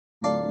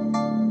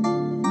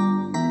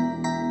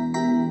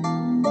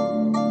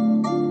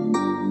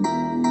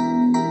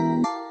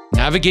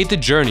Navigate the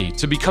journey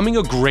to becoming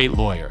a great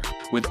lawyer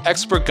with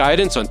expert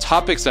guidance on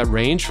topics that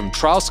range from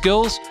trial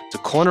skills to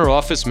corner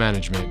office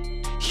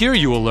management. Here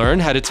you will learn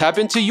how to tap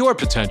into your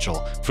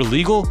potential for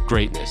legal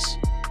greatness.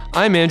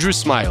 I'm Andrew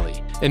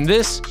Smiley, and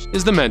this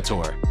is The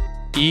Mentor,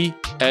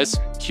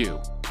 ESQ.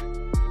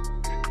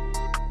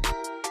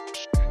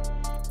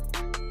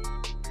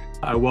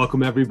 I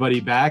welcome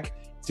everybody back.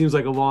 Seems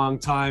like a long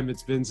time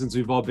it's been since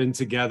we've all been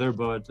together,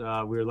 but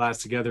we were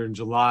last together in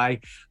July.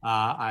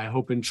 I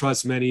hope and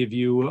trust many of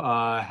you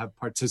have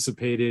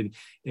participated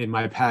in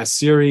my past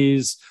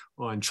series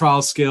on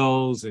trial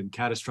skills and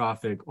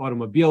catastrophic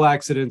automobile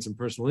accidents and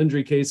personal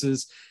injury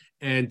cases.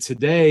 And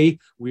today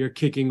we are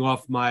kicking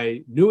off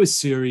my newest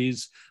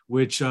series,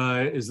 which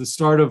is the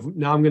start of,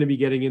 now I'm going to be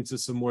getting into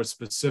some more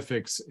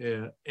specifics,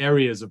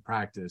 areas of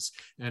practice.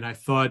 And I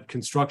thought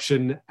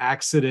construction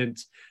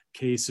accident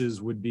cases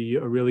would be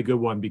a really good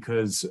one,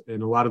 because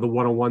in a lot of the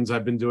one-on-ones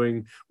I've been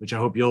doing, which I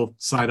hope you'll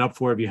sign up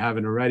for if you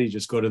haven't already,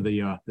 just go to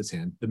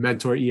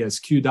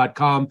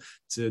thementoresq.com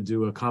to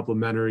do a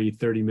complimentary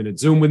 30-minute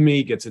Zoom with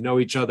me, get to know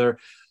each other.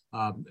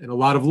 And a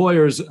lot of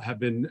lawyers have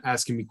been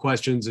asking me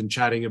questions and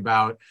chatting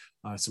about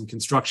some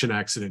construction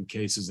accident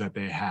cases that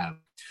they have.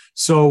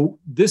 So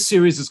this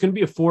series is going to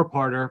be a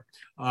four-parter.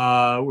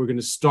 We're going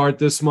to start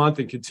this month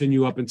and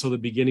continue up until the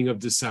beginning of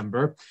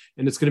December.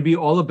 And it's going to be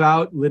all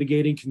about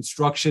litigating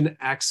construction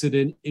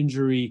accident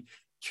injury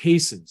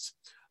cases.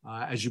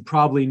 As you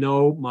probably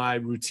know, my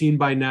routine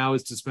by now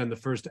is to spend the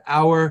first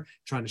hour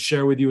trying to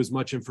share with you as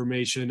much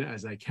information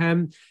as I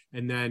can.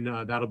 And then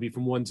that'll be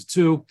from 1 to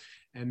 2.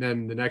 And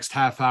then the next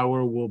half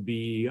hour will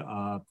be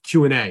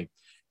Q&A.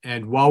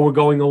 And while we're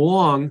going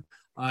along,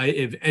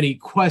 if any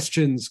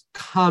questions,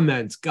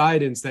 comments,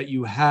 guidance that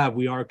you have,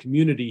 we are a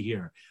community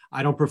here.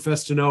 I don't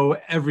profess to know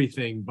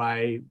everything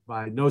by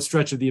no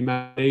stretch of the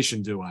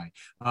imagination, do I?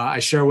 I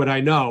share what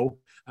I know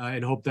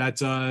and hope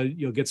that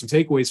you'll get some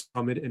takeaways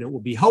from it and it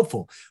will be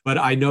helpful. But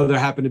I know there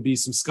happen to be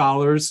some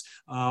scholars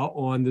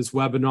on this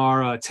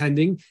webinar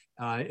attending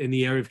in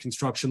the area of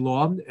construction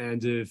law.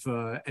 And if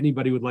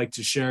anybody would like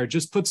to share,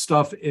 just put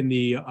stuff in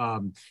the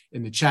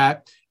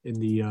chat, in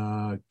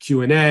the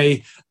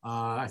Q&A.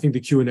 I think the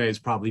Q&A is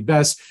probably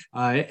best.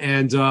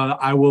 And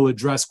I will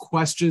address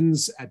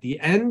questions at the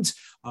end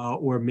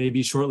or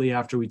maybe shortly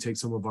after we take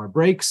some of our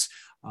breaks.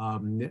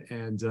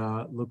 And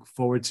look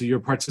forward to your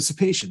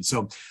participation.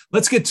 So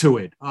let's get to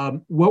it.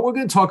 What we're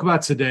going to talk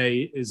about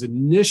today is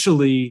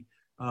initially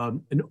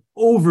an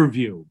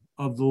overview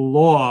of the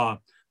law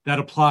that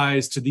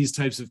applies to these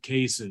types of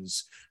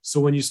cases.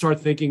 So when you start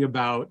thinking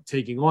about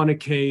taking on a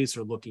case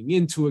or looking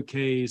into a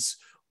case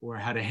or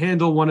how to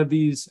handle one of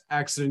these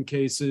accident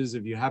cases,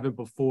 if you haven't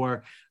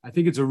before, I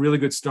think it's a really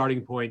good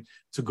starting point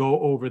to go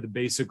over the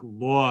basic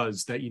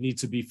laws that you need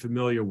to be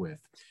familiar with.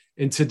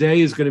 And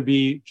today is going to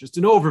be just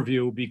an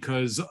overview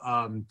because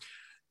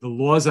the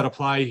laws that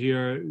apply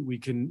here, we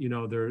can,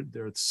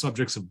 they're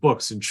subjects of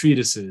books and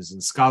treatises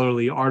and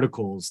scholarly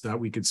articles that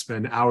we could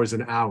spend hours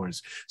and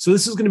hours. So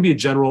this is going to be a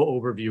general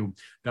overview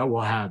that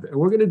we'll have. And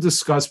we're going to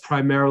discuss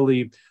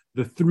primarily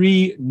the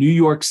 3 New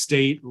York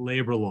State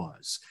labor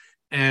laws.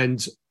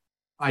 And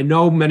I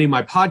know many of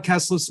my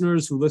podcast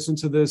listeners who listen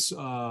to this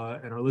and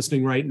are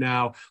listening right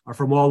now are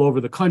from all over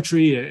the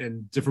country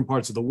and different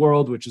parts of the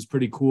world, which is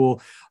pretty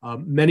cool.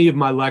 Many of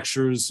my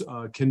lectures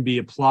can be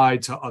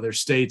applied to other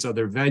states,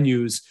 other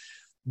venues.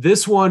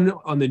 This one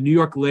on the New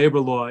York labor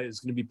law is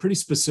going to be pretty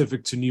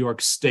specific to New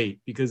York State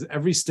because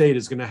every state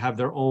is going to have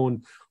their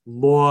own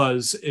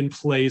laws in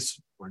place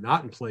or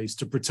not in place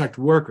to protect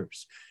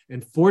workers.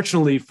 And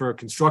fortunately for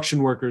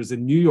construction workers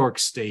in New York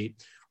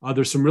State,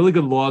 there's some really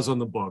good laws on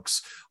the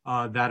books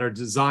that are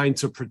designed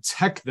to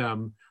protect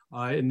them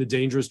in the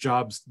dangerous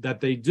jobs that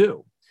they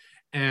do.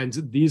 And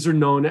these are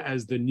known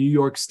as the New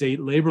York State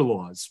labor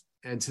laws.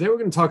 And today we're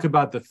going to talk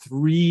about the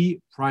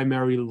 3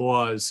 primary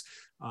laws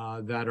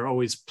that are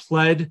always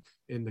pled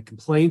in the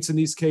complaints in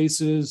these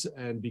cases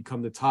and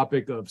become the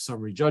topic of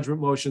summary judgment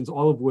motions,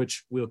 all of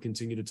which we'll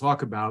continue to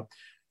talk about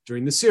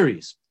during the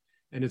series.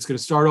 And it's going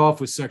to start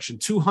off with Section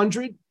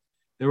 200.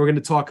 Then we're going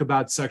to talk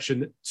about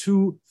Section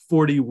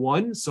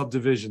 241,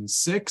 Subdivision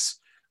 6,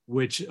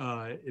 which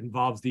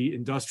involves the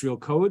Industrial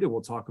Code, and we'll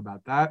talk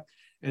about that.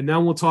 And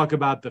then we'll talk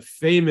about the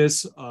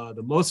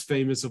most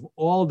famous of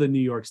all the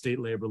New York State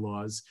labor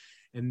laws,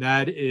 and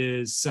that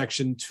is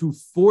Section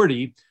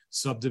 240,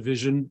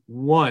 Subdivision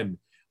 1,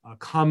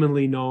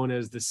 commonly known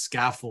as the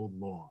scaffold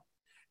law.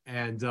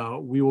 And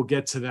we will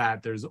get to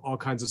that. There's all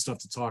kinds of stuff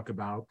to talk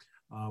about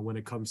when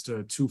it comes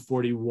to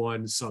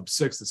 241, Sub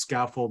 6, the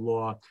scaffold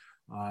law.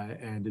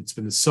 And it's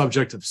been the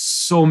subject of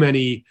so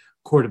many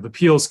Court of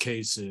Appeals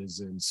cases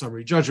and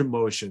summary judgment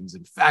motions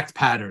and fact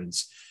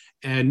patterns.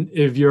 And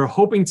if you're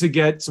hoping to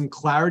get some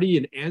clarity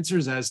and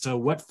answers as to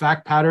what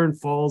fact pattern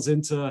falls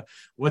into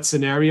what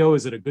scenario,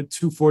 is it a good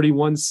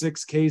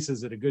 241-6 case?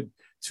 Is it a good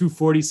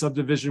 240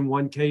 subdivision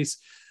 1 case?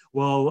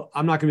 Well,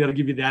 I'm not going to be able to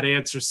give you that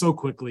answer so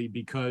quickly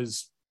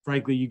because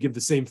frankly, you give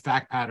the same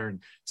fact pattern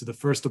to the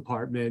first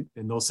department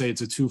and they'll say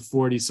it's a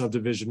 240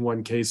 subdivision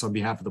 1 case on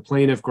behalf of the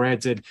plaintiff.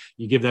 Granted,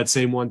 you give that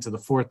same one to the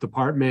fourth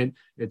department,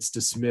 it's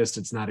dismissed,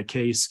 it's not a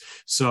case.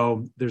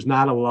 So there's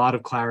not a lot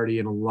of clarity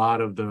in a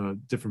lot of the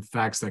different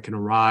facts that can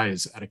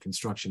arise at a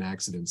construction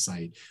accident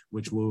site,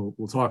 which we'll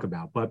talk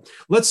about. But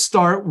let's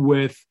start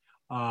with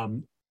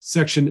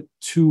section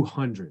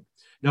 200.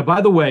 Now,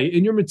 by the way,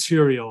 in your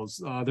materials,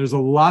 there's a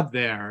lot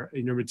there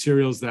in your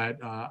materials that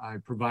I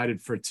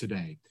provided for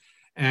today.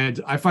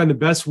 And I find the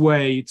best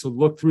way to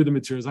look through the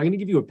materials, I'm going to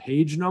give you a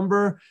page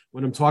number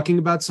when I'm talking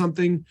about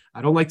something.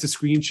 I don't like to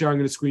screen share. I'm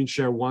going to screen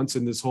share once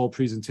in this whole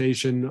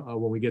presentation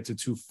when we get to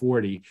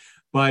 240.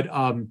 But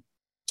on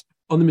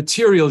the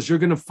materials, you're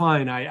going to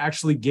find I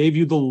actually gave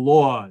you the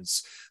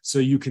laws so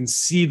you can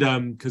see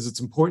them because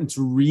it's important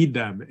to read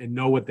them and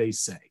know what they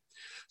say.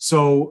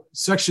 So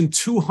section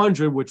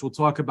 200, which we'll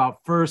talk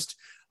about first,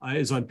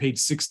 is on page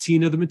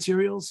 16 of the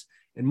materials.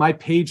 And my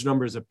page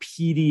number is a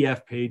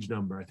PDF page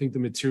number. I think the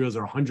materials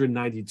are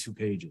 192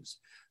 pages.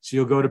 So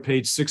you'll go to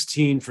page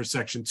 16 for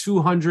section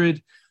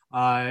 200,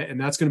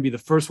 and that's going to be the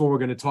first one we're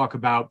going to talk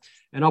about.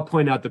 And I'll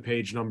point out the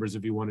page numbers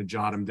if you want to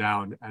jot them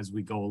down as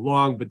we go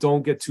along, but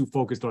don't get too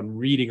focused on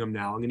reading them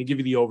now. I'm going to give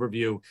you the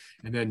overview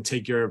and then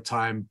take your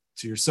time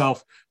to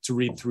yourself to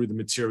read through the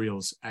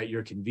materials at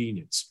your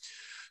convenience.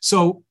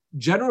 So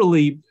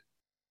generally,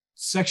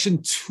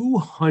 section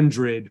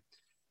 200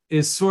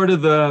 is sort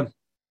of the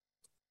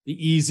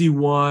easy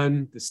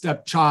one, the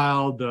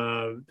stepchild,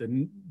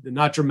 the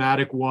not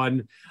dramatic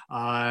one.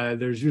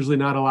 There's usually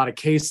not a lot of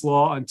case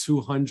law on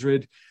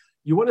 200.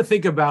 You want to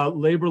think about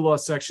labor law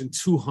section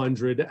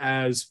 200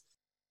 as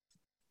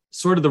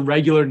sort of the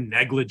regular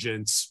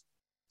negligence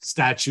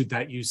statute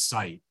that you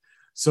cite.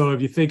 So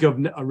if you think of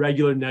a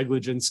regular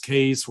negligence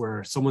case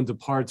where someone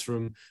departs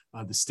from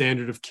the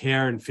standard of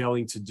care and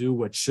failing to do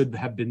what should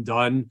have been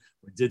done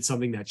or did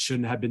something that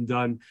shouldn't have been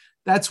done,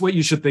 that's what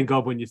you should think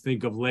of when you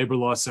think of labor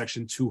law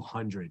section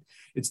 200.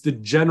 It's the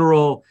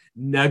general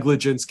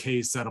negligence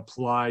case that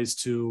applies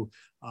to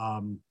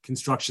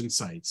construction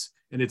sites.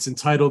 And it's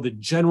entitled The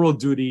General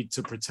Duty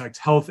to Protect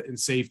Health and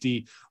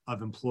Safety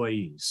of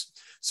Employees.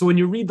 So when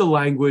you read the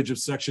language of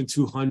section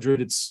 200,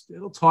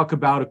 it'll talk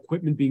about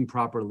equipment being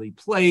properly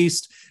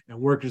placed and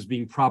workers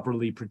being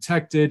properly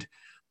protected.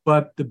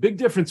 But the big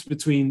difference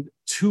between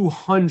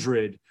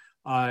 200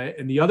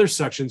 and the other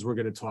sections we're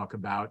going to talk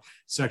about,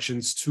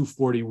 sections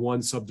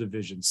 241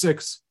 subdivision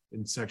 6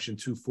 and section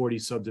 240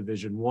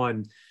 subdivision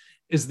 1,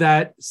 is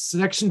that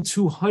section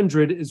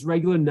 200 is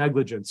regular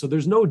negligence. So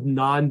there's no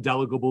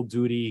non-delegable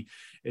duty.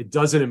 It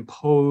doesn't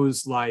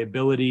impose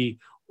liability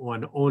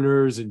on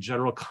owners and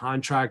general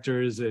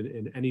contractors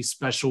in any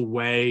special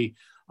way.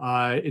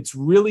 It's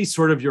really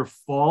sort of your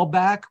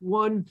fallback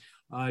one.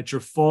 It's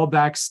your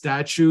fallback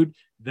statute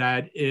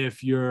that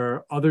if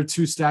your other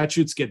two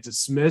statutes get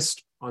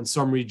dismissed on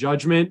summary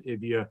judgment,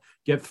 if you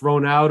get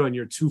thrown out on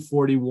your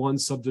 241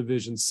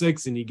 subdivision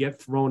 6 and you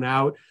get thrown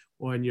out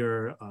on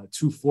your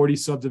 240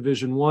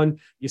 subdivision 1,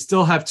 you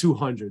still have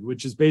 200,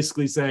 which is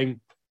basically saying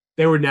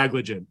they were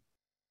negligent.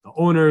 The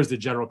owners, the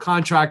general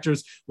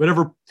contractors,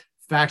 whatever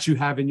facts you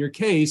have in your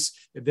case,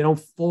 if they don't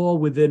fall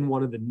within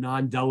one of the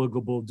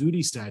non-delegable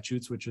duty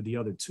statutes, which are the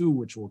other two,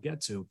 which we'll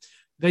get to,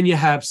 then you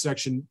have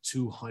section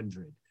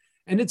 200.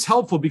 And it's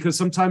helpful because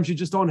sometimes you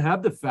just don't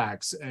have the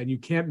facts and you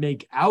can't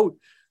make out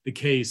the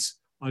case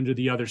under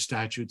the other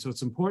statute. So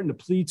it's important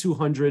to plead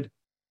 200.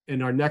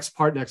 In our next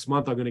part next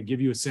month, I'm going to give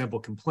you a sample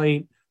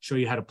complaint, show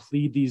you how to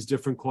plead these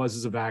different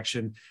causes of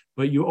action,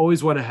 but you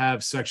always want to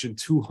have section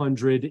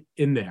 200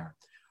 in there.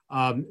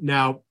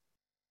 Now,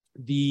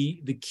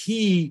 the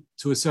key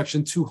to a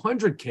section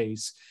 200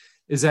 case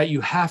is that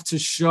you have to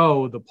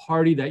show the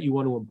party that you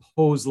want to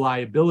impose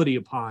liability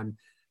upon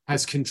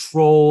has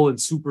control and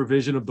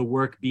supervision of the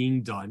work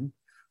being done.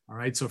 All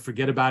right, so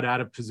forget about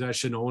out of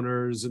possession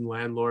owners and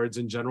landlords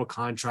and general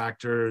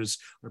contractors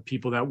or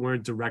people that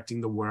weren't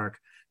directing the work.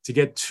 To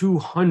get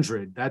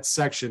 200, that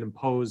section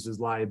imposed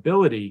as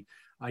liability,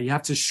 you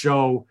have to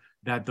show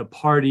that the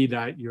party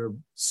that you're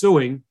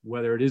suing,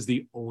 whether it is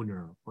the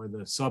owner or the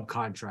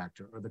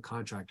subcontractor or the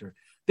contractor,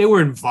 they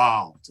were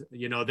involved.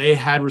 You know, they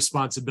had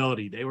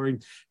responsibility. They were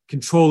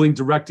controlling,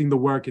 directing the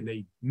work, and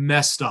they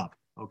messed up.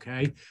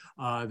 Okay,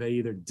 they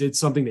either did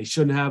something they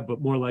shouldn't have,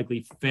 but more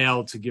likely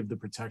failed to give the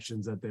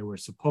protections that they were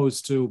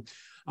supposed to.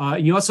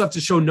 You also have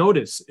to show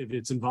notice if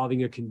it's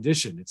involving a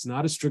condition. It's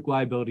not a strict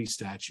liability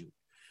statute.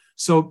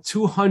 So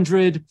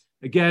 200,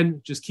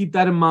 again, just keep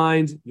that in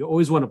mind. You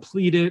always want to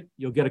plead it.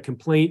 You'll get a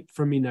complaint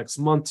from me next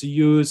month to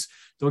use.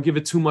 Don't give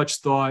it too much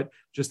thought.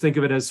 Just think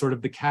of it as sort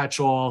of the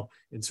catch-all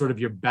and sort of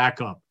your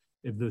backup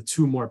if the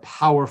two more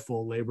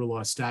powerful labor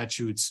law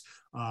statutes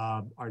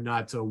are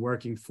not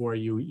working for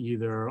you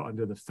either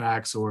under the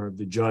facts or if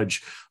the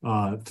judge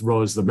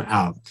throws them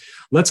out.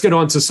 Let's get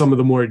on to some of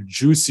the more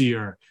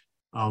juicier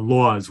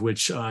laws,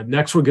 which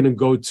next we're going to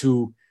go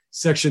to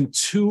section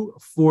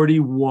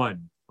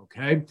 241.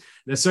 Okay,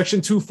 now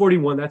section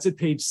 241, that's at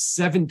page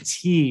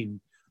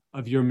 17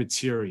 of your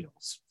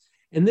materials.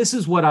 And this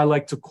is what I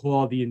like to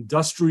call the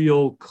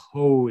industrial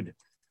code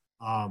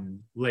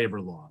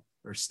labor law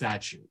or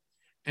statute.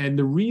 And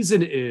the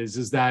reason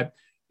is that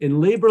in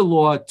labor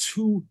law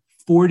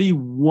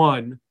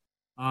 241,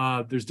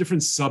 there's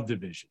different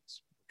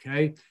subdivisions,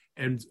 okay?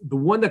 And the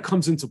one that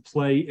comes into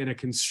play in a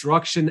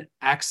construction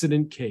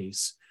accident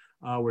case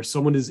where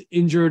someone is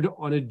injured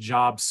on a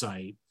job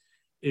site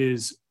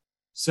is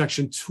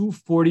section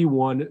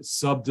 241,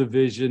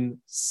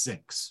 subdivision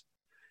 6.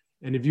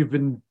 And if you've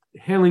been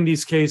handling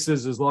these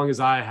cases as long as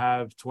I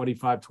have,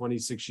 25,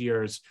 26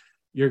 years,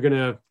 you're going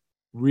to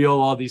reel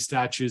all these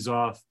statutes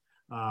off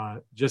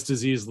just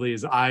as easily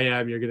as I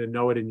am. You're going to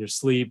know it in your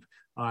sleep.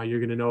 You're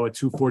going to know a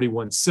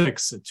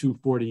 241.6, a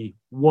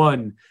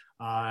 241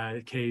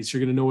 case. You're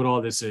going to know what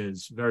all this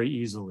is very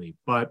easily.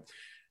 But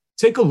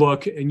take a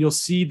look and you'll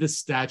see the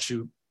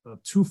statute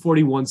of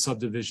 241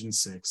 subdivision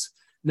 6.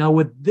 Now,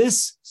 what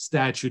this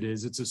statute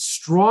is, it's a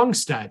strong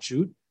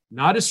statute,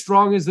 not as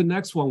strong as the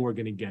next one we're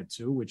going to get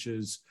to, which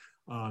is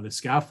the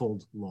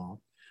scaffold law.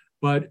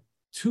 But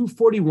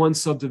 241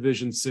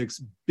 subdivision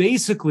 6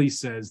 basically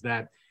says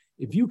that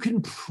if you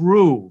can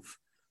prove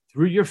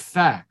through your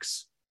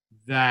facts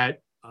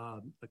that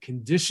a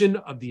condition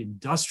of the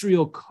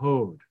industrial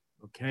code,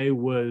 okay,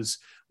 was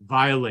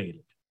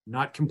violated,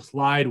 not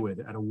complied with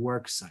at a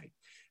work site,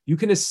 you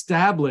can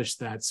establish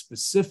that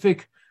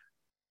specific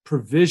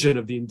provision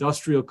of the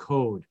industrial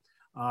code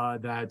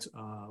that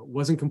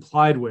wasn't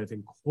complied with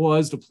and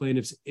caused a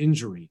plaintiff's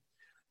injury.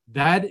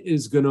 That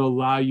is going to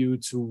allow you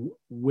to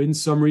win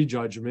summary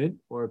judgment,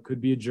 or it could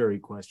be a jury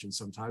question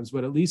sometimes,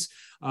 but at least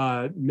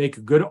make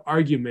a good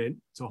argument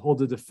to hold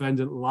the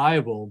defendant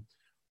liable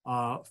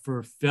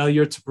for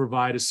failure to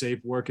provide a safe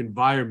work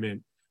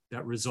environment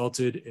that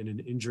resulted in an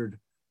injured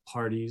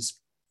party's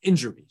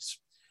injuries.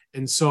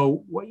 And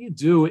so what you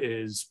do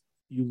is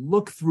you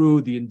look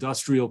through the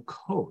industrial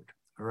code,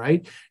 all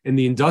right? And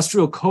the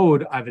industrial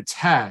code I've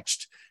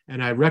attached,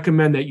 and I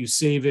recommend that you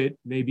save it,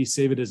 maybe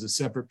save it as a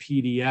separate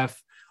PDF.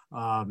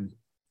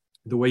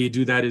 The way you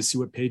do that is see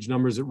what page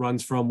numbers it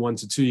runs from, 1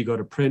 to 2. You go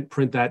to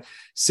print that,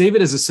 save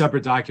it as a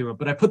separate document.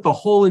 But I put the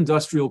whole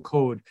industrial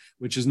code,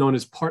 which is known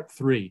as part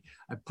 3.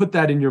 I put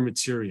that in your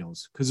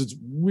materials because it's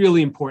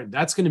really important.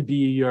 That's going to be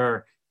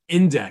your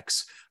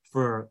index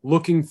for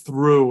looking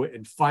through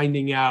and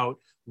finding out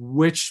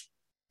which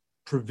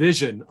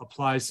provision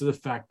applies to the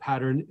fact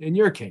pattern in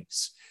your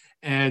case.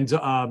 And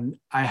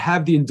I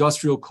have the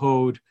industrial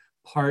code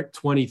part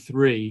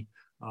 23,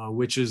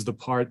 which is the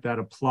part that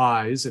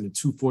applies in a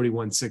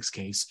 241.6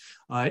 case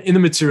in the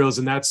materials,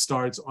 and that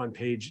starts on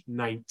page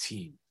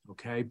 19,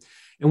 okay?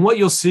 And what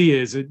you'll see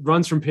is it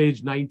runs from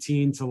page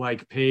 19 to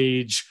like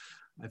page,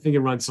 I think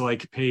it runs to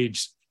like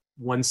page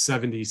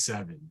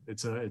 177.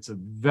 It's a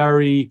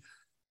very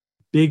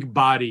big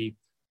body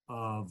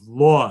of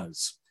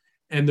laws,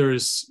 and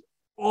there's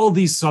all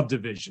these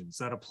subdivisions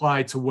that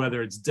apply to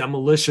whether it's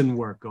demolition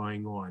work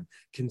going on,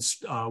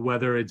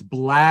 whether it's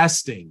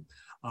blasting,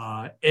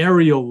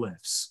 aerial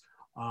lifts,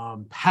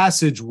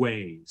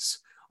 passageways,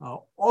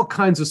 all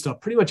kinds of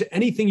stuff, pretty much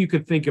anything you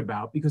could think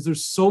about, because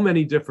there's so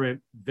many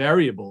different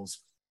variables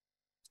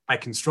at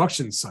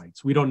construction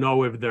sites. We don't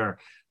know if they're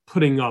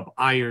putting up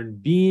iron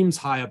beams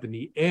high up in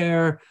the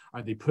air.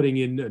 Are they putting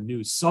in a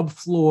new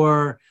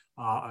subfloor?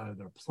 Are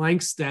there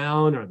planks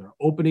down? Are there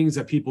openings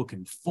that people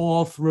can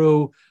fall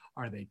through?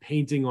 Are they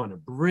painting on a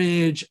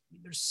bridge?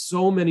 There's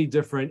so many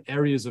different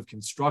areas of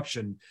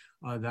construction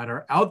that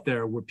are out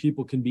there where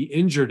people can be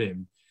injured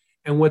in.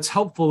 And what's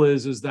helpful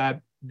is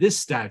that this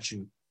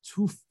statute,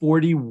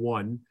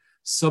 241,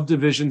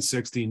 subdivision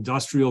 6, the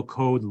industrial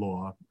code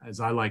law, as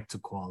I like to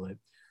call it,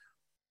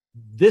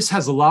 this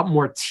has a lot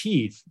more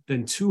teeth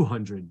than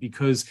 200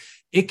 because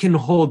it can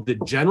hold the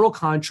general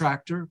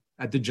contractor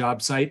at the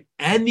job site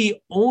and the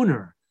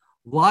owner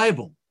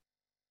liable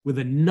with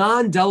a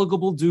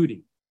non-delegable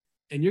duty.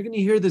 And you're going to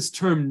hear this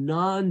term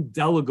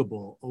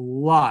non-delegable a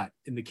lot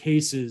in the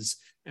cases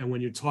and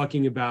when you're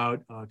talking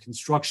about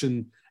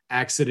construction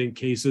accident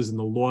cases and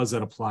the laws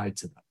that apply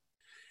to them.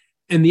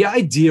 And the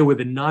idea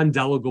with a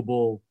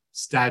non-delegable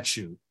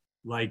statute,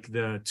 like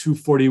the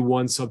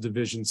 241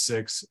 subdivision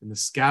 6 and the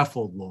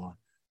scaffold law,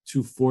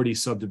 240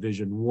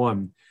 subdivision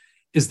 1,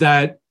 is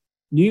that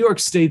New York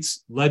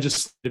State's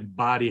legislative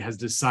body has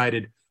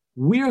decided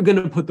we are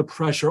going to put the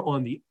pressure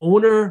on the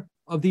owner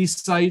of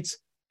these sites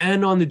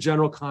and on the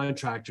general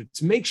contractor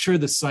to make sure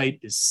the site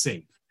is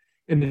safe.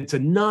 And it's a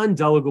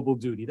non-delegable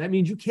duty. That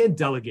means you can't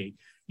delegate.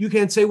 You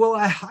can't say, well,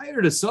 I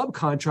hired a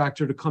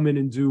subcontractor to come in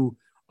and do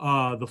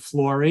the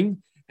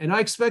flooring, and I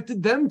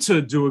expected them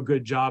to do a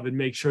good job and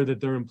make sure that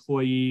their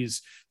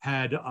employees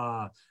had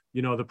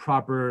the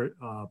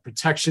proper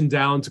protection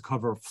down to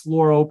cover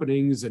floor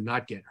openings and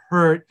not get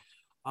hurt.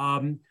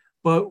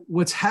 But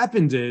what's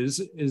happened is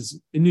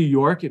in New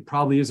York, it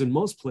probably is in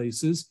most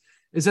places,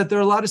 is that there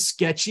are a lot of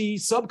sketchy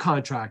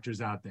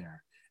subcontractors out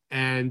there,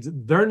 and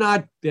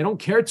they don't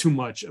care too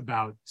much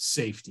about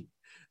safety.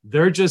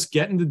 They're just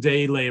getting the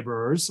day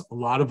laborers. A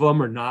lot of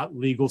them are not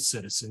legal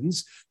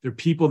citizens. They're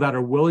people that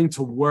are willing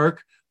to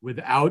work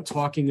without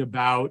talking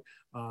about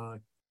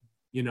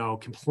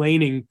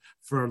complaining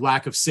for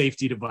lack of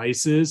safety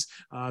devices.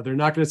 They're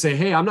not going to say,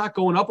 hey, I'm not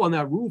going up on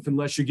that roof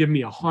unless you give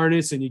me a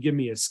harness and you give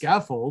me a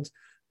scaffold.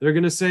 They're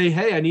going to say,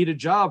 hey, I need a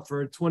job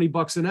for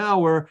 $20 an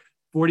hour,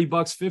 $40,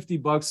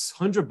 $50,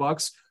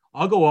 $100.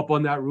 I'll go up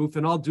on that roof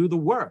and I'll do the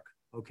work.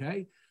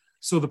 Okay.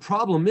 So the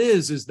problem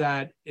is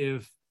that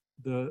if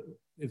in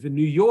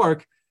New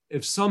York,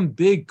 if some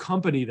big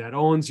company that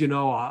owns,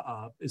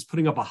 is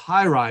putting up a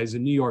high rise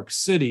in New York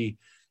City,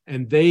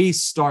 and they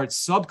start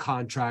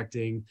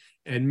subcontracting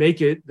and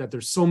make it that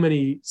there's so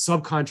many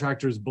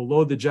subcontractors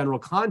below the general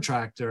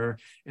contractor,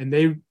 and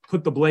they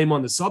put the blame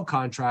on the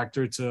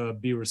subcontractor to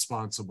be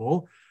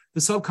responsible,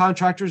 the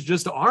subcontractors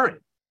just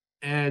aren't.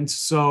 And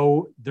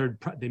so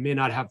they may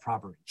not have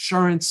proper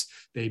insurance.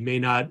 They may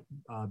not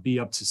be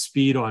up to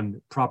speed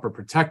on proper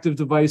protective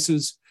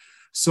devices.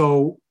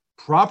 So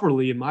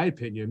properly, in my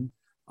opinion,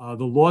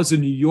 the laws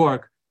in New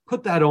York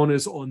put that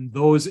onus on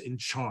those in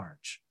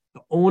charge,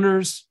 the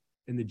owners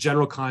and the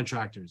general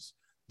contractors.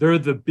 They're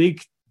the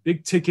big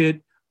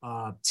ticket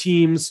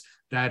teams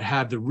that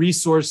have the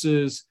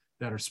resources,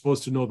 that are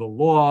supposed to know the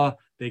law.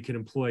 They can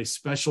employ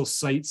special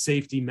site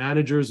safety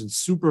managers and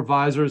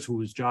supervisors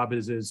whose job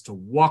is to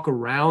walk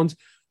around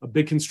a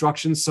big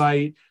construction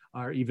site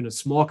or even a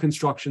small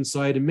construction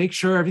site and make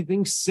sure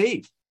everything's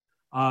safe.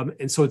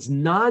 And so it's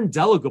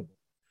non-delegable.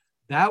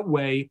 That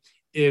way,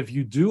 if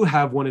you do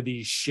have one of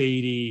these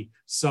shady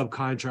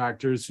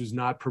subcontractors who's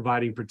not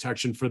providing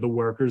protection for the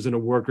workers and a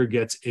worker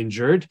gets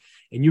injured,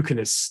 and you can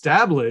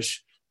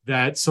establish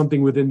that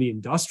something within the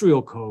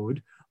industrial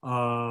code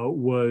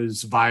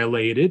was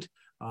violated,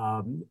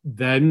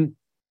 then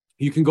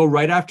you can go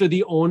right after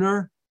the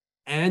owner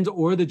and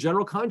or the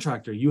general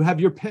contractor. You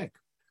have your pick,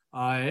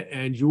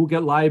 and you will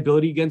get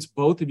liability against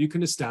both if you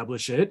can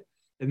establish it,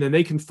 and then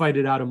they can fight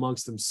it out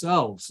amongst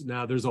themselves.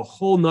 Now, there's a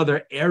whole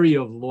nother area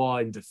of law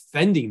in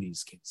defending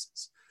these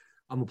cases.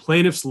 I'm a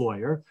plaintiff's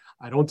lawyer.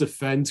 I don't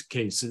defend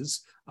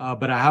cases,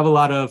 but I have a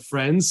lot of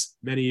friends.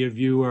 Many of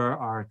you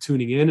are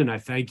tuning in, and I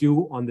thank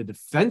you on the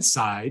defense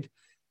side.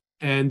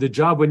 And the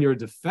job when you're a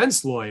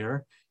defense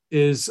lawyer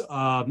is,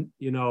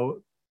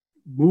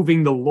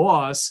 moving the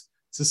loss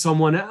to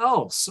someone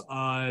else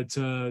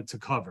to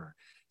cover.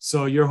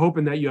 So you're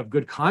hoping that you have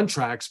good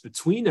contracts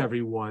between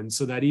everyone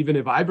so that even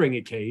if I bring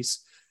a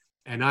case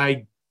and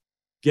I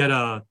get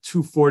a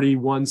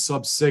 241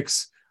 sub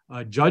 6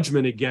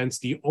 judgment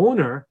against the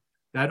owner,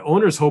 that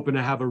owner's hoping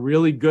to have a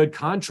really good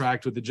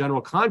contract with the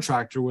general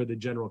contractor where the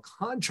general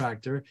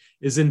contractor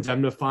is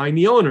indemnifying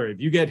the owner. If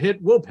you get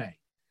hit, we'll pay.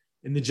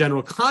 And the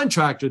general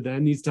contractor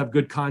then needs to have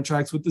good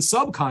contracts with the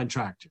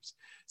subcontractors.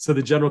 So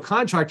the general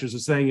contractors are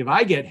saying, if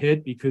I get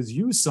hit because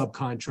you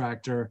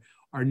subcontractor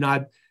are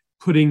not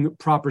putting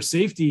proper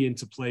safety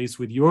into place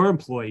with your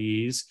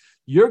employees,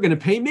 you're going to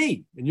pay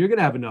me and you're going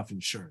to have enough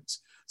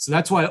insurance. So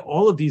that's why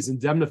all of these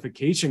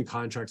indemnification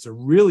contracts are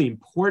really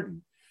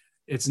important.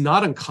 It's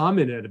not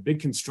uncommon at a big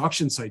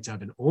construction site to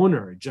have an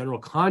owner, a general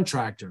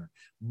contractor,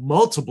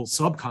 multiple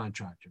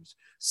subcontractors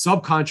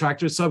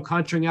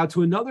subcontracting out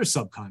to another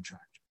subcontractor.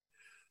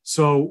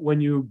 So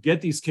when you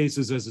get these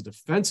cases as a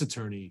defense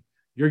attorney,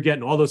 you're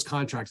getting all those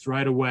contracts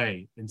right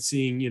away and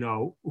seeing,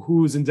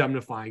 who's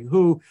indemnifying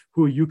who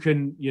you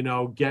can,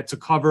 get to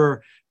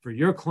cover for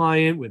your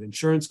client with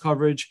insurance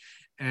coverage.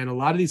 And a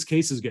lot of these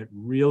cases get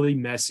really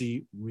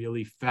messy,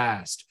 really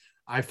fast.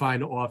 I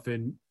find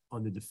often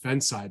on the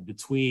defense side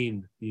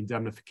between the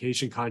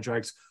indemnification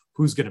contracts,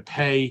 who's going to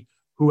pay,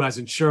 who has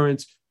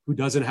insurance, who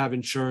doesn't have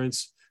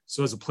insurance.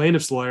 So as a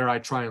plaintiff's lawyer, I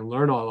try and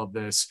learn all of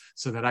this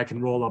so that I can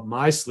roll up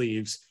my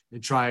sleeves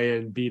and try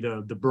and be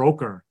the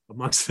broker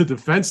amongst the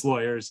defense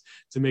lawyers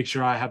to make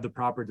sure I have the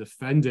proper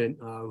defendant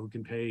who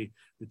can pay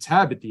the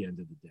tab at the end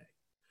of the day.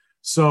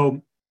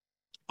 So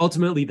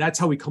ultimately, that's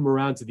how we come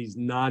around to these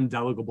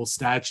non-delegable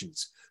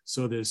statutes.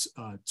 So this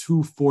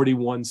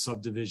 241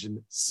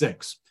 subdivision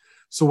 6.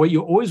 So what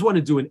you always want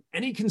to do in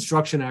any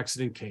construction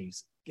accident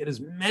case, get as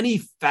many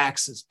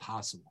facts as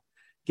possible,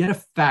 get a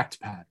fact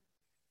pattern,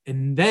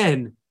 and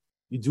then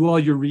you do all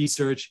your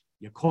research,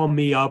 you call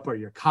me up or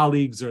your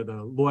colleagues or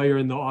the lawyer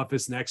in the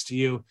office next to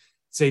you,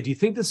 say, do you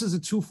think this is a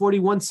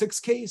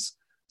 241-6 case?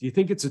 Do you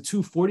think it's a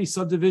 240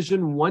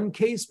 subdivision 1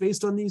 case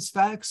based on these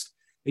facts?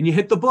 And you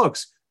hit the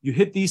books, you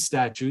hit these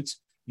statutes,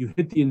 you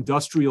hit the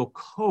industrial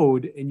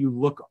code, and you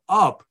look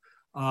up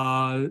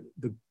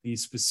the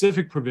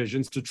specific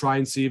provisions to try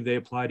and see if they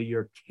apply to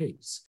your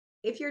case.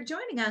 If you're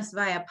joining us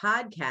via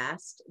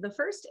podcast, the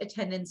first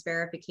attendance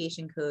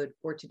verification code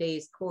for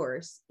today's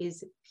course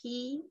is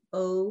POD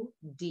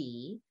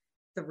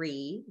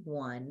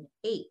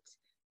 318.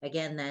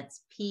 Again,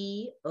 that's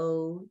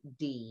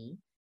POD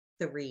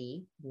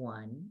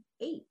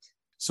 318.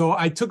 So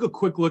I took a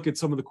quick look at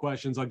some of the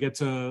questions. I'll get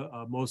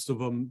to most of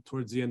them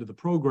towards the end of the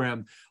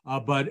program.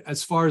 But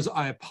as far as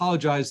I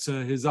apologize to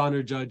His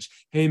Honor Judge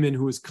Heyman,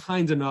 who was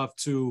kind enough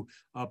to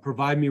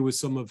provide me with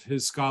some of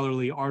his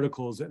scholarly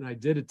articles. And I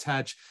did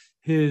attach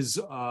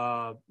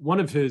one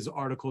of his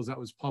articles that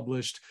was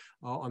published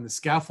on the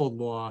scaffold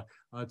law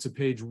to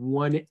page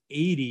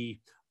 180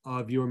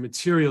 of your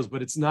materials,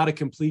 but it's not a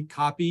complete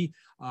copy.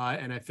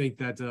 And I think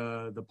that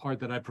the part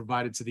that I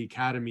provided to the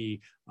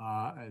Academy,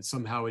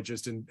 somehow it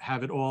just didn't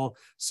have it all.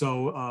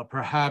 So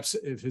perhaps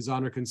if His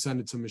Honor can send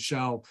it to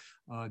Michelle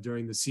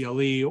during the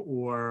CLE,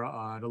 or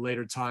at a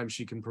later time,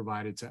 she can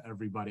provide it to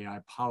everybody. I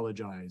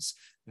apologize.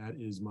 That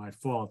is my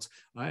fault.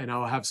 And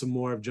I'll have some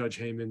more of Judge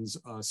Heyman's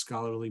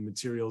scholarly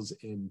materials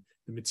in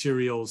the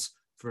materials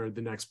for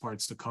the next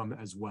parts to come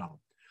as well.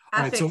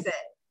 I'll fix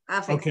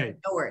it.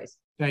 No worries.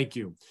 Thank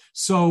you.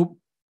 So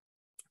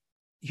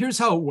here's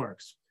how it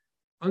works.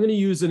 I'm going to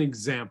use an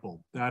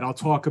example that I'll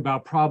talk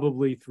about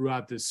probably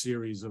throughout this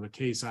series of a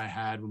case I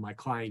had with my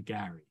client,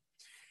 Gary.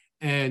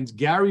 And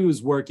Gary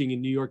was working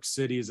in New York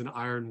City as an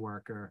iron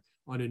worker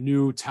on a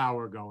new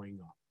tower going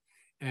up.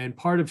 And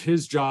part of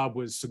his job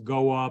was to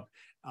go up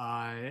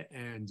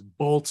and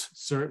bolt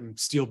certain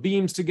steel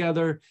beams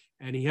together.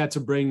 And he had to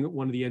bring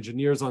one of the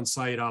engineers on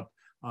site up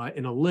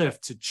in a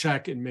lift to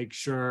check and make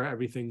sure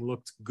everything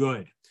looked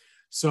good.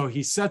 So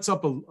he sets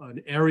up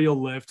an aerial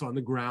lift on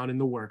the ground in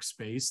the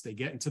workspace. They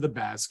get into the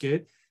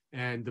basket,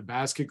 and the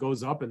basket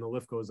goes up and the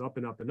lift goes up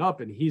and up and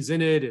up, and he's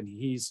in it, and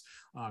he's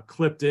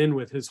clipped in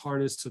with his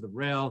harness to the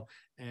rail,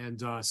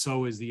 and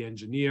so is the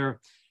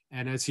engineer.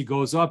 And as he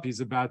goes up, he's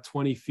about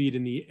 20 feet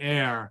in the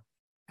air,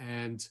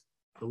 and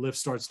the lift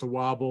starts to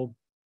wobble,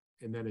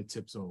 and then it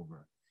tips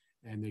over.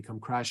 And they come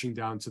crashing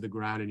down to the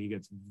ground, and he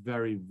gets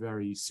very,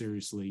 very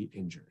seriously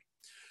injured.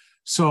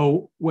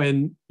 So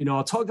when,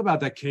 I'll talk about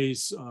that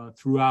case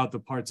throughout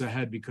the parts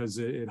ahead because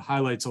it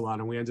highlights a lot,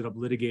 and we ended up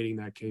litigating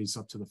that case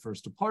up to the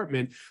first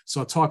department. So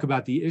I'll talk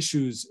about the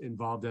issues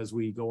involved as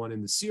we go on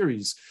in the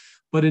series.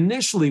 But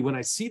initially, when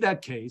I see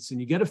that case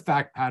and you get a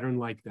fact pattern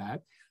like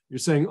that, you're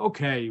saying,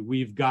 okay,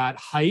 we've got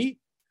height,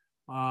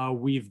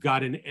 we've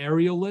got an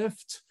aerial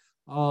lift.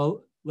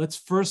 Let's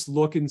first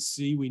look and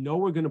see. We know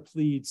we're going to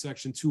plead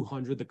section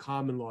 200, the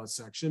common law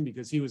section,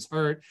 because he was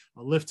hurt,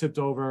 a lift tipped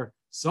over.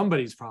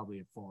 Somebody's probably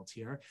at fault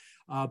here.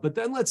 But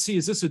then let's see,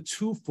 is this a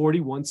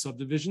 241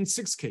 subdivision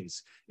 6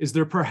 case? Is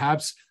there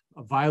perhaps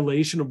a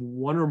violation of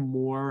one or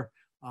more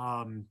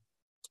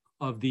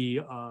of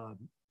the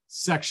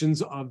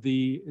sections of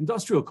the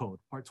industrial code,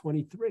 part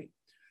 23?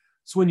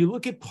 So when you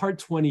look at part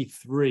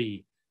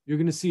 23, you're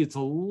going to see it's a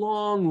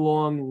long,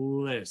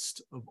 long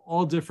list of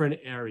all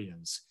different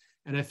areas.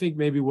 And I think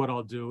maybe what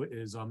I'll do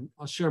is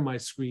I'll share my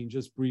screen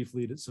just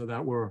briefly so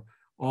that we're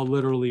all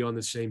literally on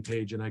the same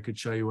page and I could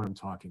show you what I'm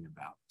talking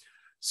about.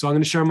 So I'm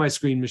going to share my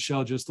screen.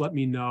 Michelle, just let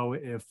me know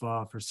if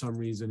for some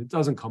reason it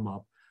doesn't come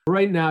up.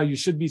 Right now, you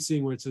should be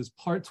seeing where it says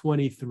part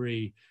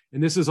 23,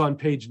 and this is on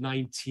page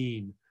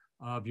 19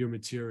 of your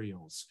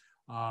materials.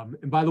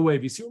 And by the way,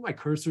 if you see where my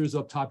cursor is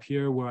up top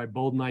here, where I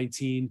bold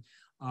 19,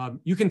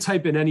 you can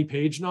type in any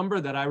page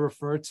number that I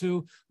refer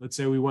to. Let's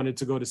say we wanted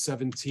to go to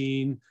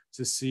 17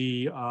 to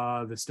see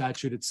the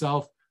statute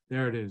itself.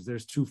 There it is.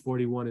 There's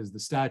 241 is the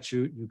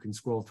statute. You can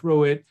scroll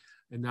through it.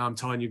 And now I'm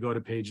telling you, go to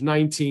page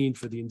 19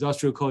 for the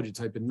industrial code. You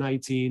type in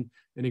 19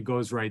 and it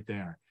goes right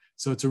there.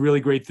 So it's a really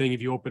great thing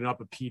if you open up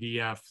a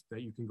PDF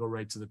that you can go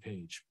right to the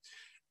page.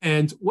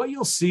 And what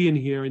you'll see in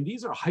here, and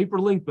these are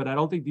hyperlinked, but I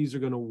don't think these are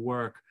going to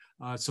work.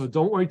 So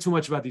don't worry too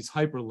much about these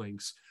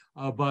hyperlinks.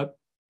 But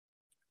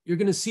you're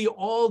going to see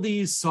all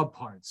these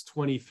subparts,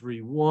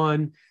 23.1,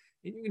 and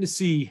you're going to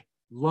see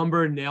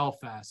lumber nail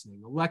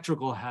fastening,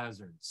 electrical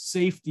hazards,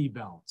 safety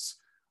belts,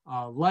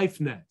 life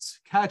nets,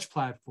 catch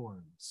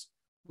platforms,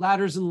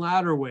 ladders and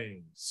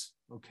ladderways,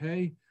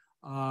 okay?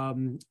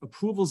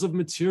 Approvals of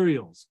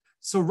materials.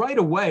 So right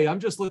away, I'm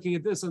just looking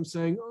at this, I'm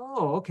saying,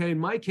 oh, okay, in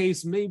my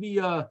case,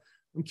 maybe I'm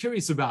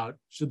curious about,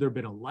 should there have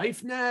been a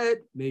life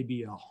net,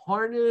 maybe a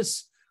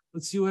harness?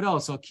 Let's see what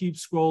else. I'll keep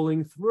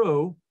scrolling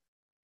through.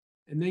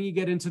 And then you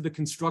get into the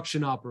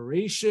construction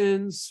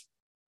operations,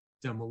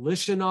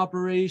 demolition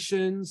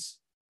operations,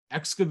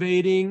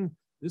 excavating.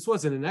 This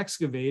wasn't an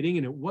excavating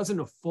and it wasn't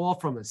a fall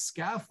from a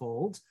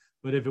scaffold,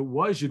 but if it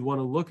was, you'd want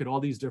to look at all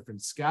these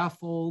different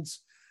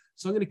scaffolds.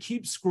 So I'm going to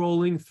keep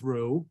scrolling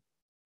through.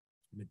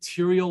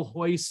 Material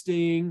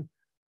hoisting,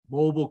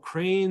 mobile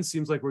crane.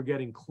 Seems like we're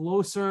getting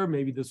closer.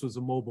 Maybe this was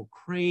a mobile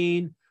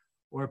crane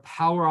or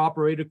power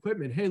operated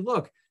equipment. Hey,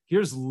 look,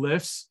 here's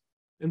lifts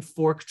and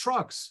fork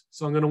trucks.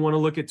 So I'm going to want to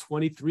look at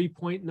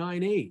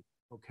 23.98,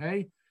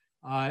 okay?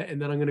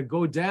 And then I'm going to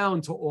go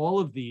down to all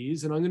of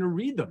these and I'm going to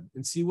read them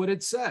and see what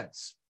it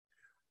says.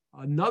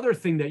 Another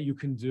thing that you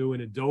can do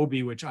in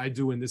Adobe, which I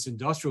do in this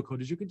industrial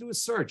code, is you can do a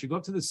search. You go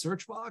up to the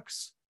search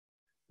box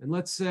and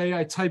let's say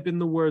I type in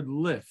the word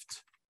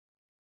lift,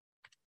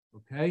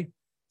 okay?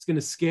 It's going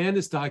to scan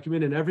this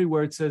document and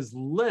everywhere it says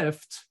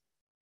lift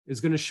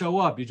is going to show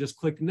up. You just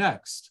click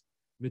next.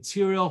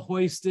 Material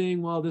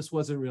hoisting, well, this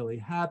wasn't really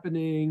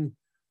happening.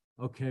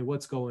 Okay,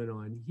 what's going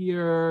on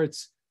here?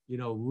 It's,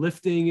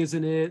 lifting,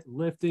 isn't it?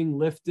 Lifting,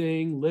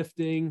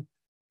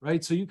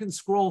 right? So you can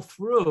scroll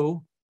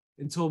through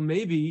until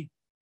maybe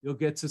you'll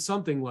get to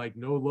something like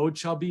no load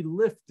shall be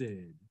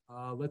lifted.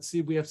 Let's see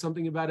if we have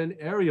something about an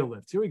aerial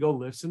lift. Here we go,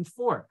 lifts and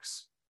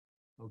forks,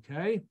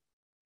 okay?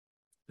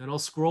 Then I'll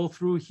scroll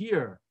through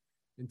here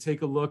and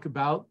take a look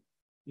about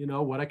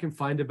what I can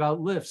find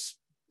about lifts.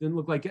 Didn't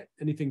look like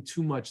anything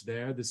too much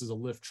there. This is a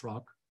lift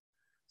truck.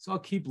 So I'll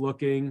keep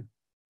looking.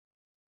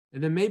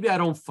 And then maybe I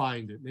don't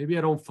find it. Maybe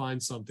I don't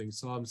find something.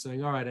 So I'm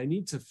saying, all right, I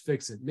need to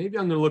fix it. Maybe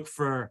I'm going to look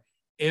for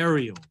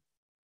aerial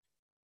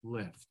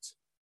lift.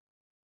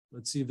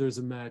 Let's see if there's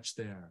a match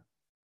there.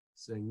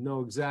 Saying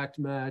no exact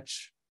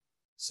match.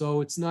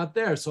 So it's not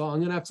there. So I'm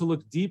going to have to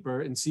look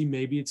deeper and see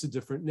maybe it's a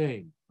different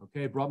name.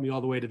 Okay, it brought me all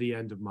the way to the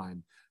end of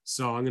mine.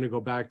 So I'm going to go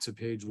back to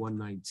page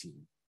 119.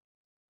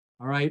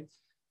 All right.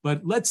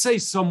 But let's say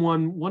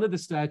one of the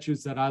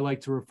statutes that I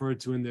like to refer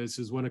to in this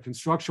is when a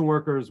construction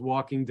worker is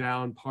walking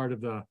down part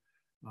of the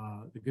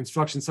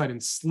construction site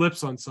and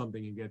slips on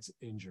something and gets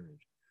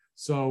injured.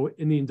 So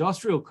in the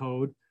industrial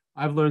code,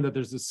 I've learned that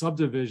there's a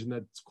subdivision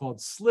that's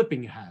called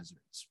slipping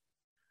hazards.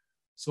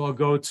 So I'll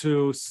go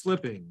to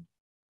slipping.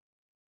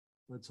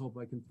 Let's hope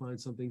I can find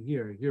something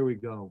here. Here we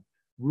go.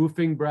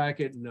 Roofing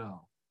bracket,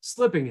 no.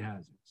 Slipping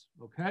hazards,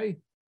 okay?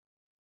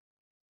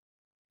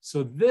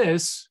 So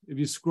this, if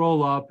you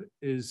scroll up,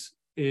 is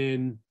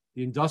in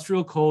the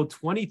Industrial Code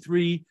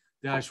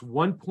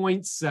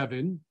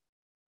 23-1.7,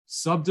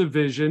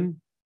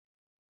 subdivision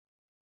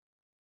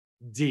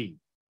D,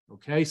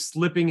 okay?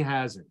 Slipping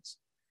hazards.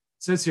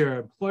 It says here,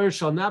 employer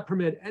shall not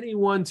permit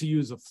anyone to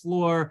use a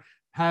floor,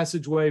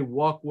 passageway,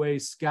 walkway,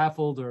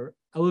 scaffold, or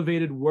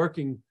elevated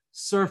working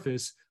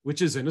surface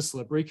which is in a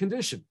slippery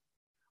condition.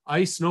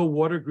 Ice, snow,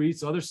 water,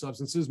 grease, other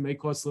substances may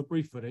cause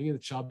slippery footing and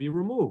it shall be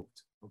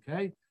removed,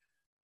 okay?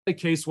 A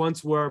case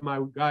once where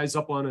my guy's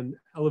up on an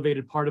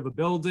elevated part of a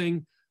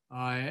building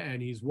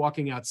and he's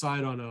walking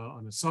outside on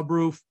a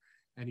subroof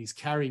and he's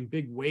carrying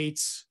big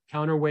weights,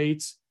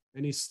 counterweights,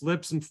 and he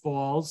slips and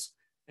falls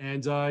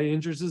and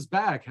injures his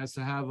back, has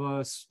to have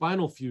a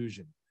spinal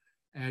fusion.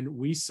 And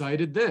we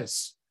cited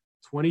this,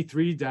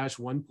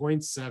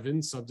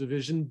 23-1.7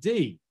 subdivision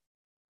D,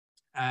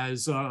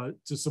 as to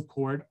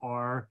support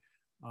our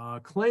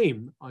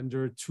claim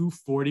under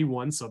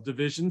 241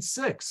 subdivision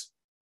 6.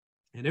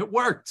 And it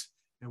worked.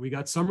 And we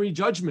got summary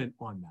judgment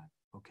on that,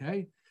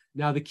 okay?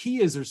 Now, the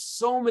key is there's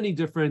so many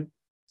different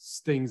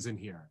things in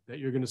here that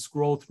you're going to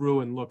scroll through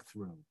and look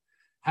through.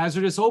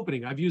 Hazardous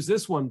opening. I've used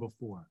this one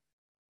before.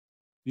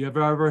 You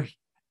ever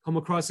come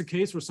across a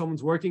case where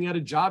someone's working at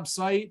a job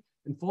site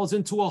and falls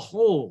into a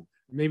hole?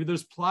 Maybe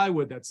there's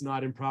plywood that's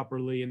not in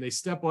properly and they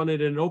step on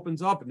it and it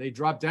opens up and they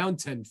drop down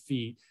 10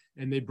 feet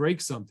and they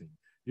break something.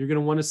 You're going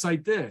to want to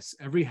cite this.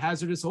 Every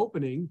hazardous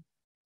opening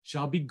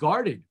shall be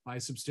guarded by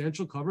a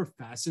substantial cover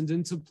fastened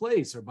into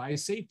place or by a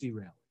safety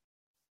railing.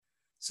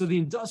 So the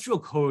industrial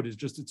code is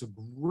it's a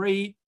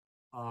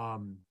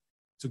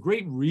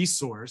great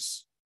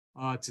resource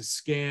to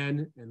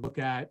scan and look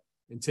at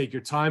and take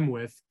your time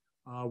with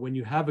when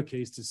you have a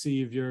case to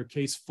see if your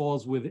case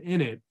falls within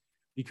it,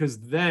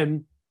 because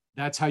then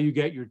that's how you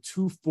get your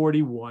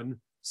 241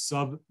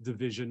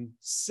 subdivision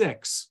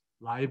 6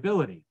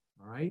 liability,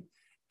 all right?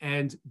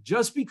 And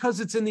just because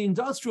it's in the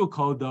industrial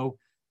code, though,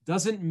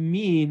 doesn't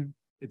mean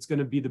it's going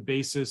to be the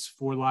basis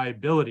for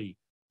liability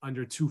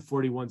under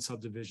 241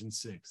 subdivision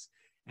 6.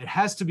 It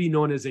has to be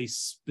known as a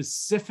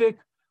specific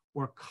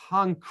or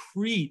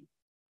concrete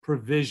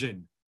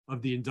provision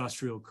of the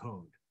industrial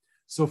code.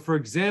 So for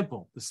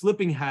example, the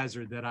slipping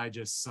hazard that I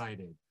just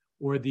cited,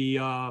 or the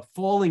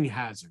falling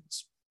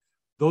hazards,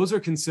 those are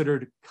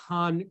considered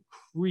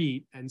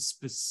concrete and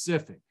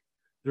specific.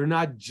 They're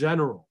not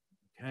general,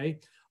 okay?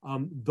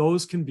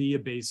 Those can be a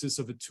basis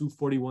of a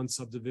 241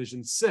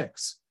 subdivision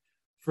 6.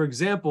 For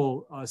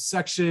example,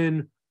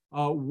 section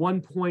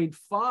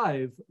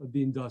 1.5 of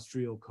the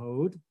industrial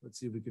code, let's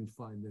see if we can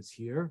find this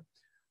here,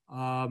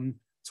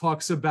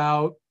 talks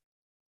about,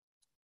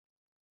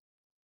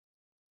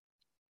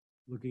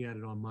 looking at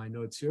it on my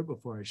notes here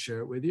before I share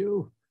it with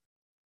you.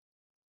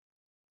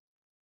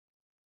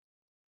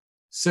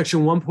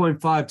 Section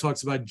 1.5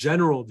 talks about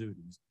general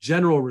duties,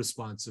 general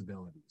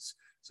responsibilities.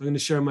 So I'm going to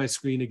share my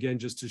screen again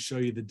just to show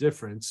you the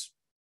difference.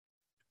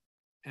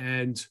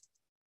 And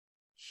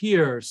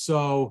here,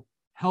 so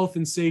health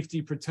and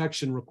safety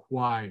protection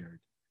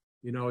required.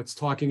 It's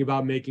talking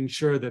about making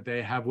sure that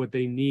they have what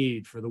they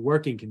need for the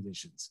working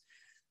conditions.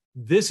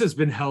 This has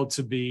been held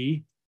to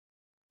be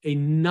a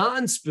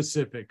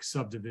non-specific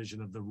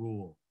subdivision of the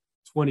rule,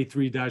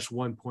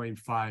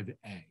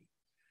 23-1.5A.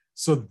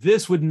 So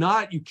this would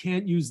not, you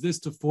can't use this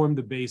to form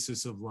the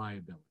basis of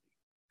liability.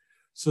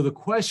 So the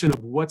question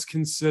of what's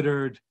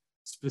considered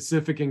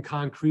specific and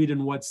concrete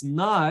and what's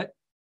not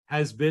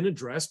has been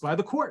addressed by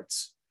the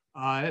courts.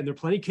 And there are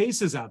plenty of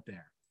cases out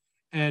there.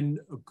 And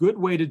a good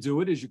way to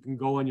do it is you can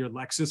go on your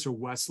Lexis or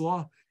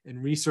Westlaw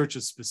and research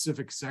a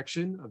specific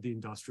section of the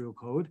industrial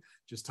code.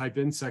 Just type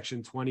in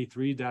section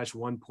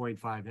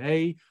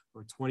 23-1.5A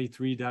or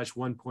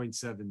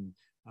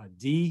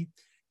 23-1.7D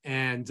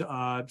and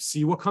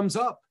see what comes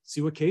up,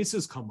 see what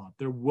cases come up.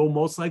 There will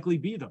most likely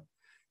be them.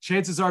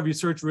 Chances are if you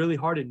search really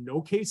hard and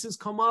no cases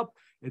come up,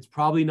 it's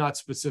probably not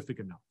specific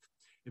enough.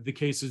 If the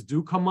cases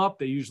do come up,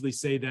 they usually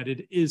say that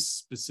it is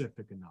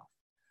specific enough.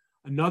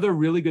 Another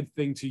really good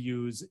thing to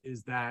use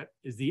is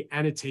the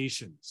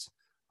annotations.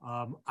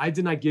 I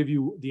did not give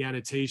you the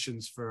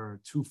annotations for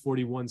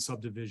 241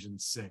 subdivision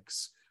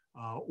 6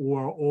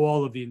 or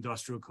all of the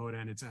industrial code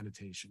and its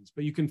annotations,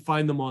 but you can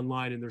find them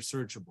online and they're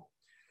searchable.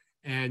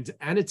 And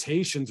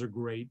annotations are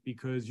great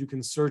because you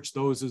can search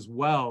those as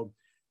well.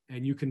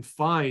 And you can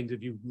find,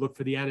 if you look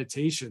for the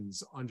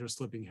annotations under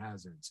slipping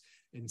hazards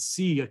and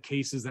see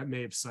cases that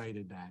may have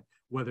cited that,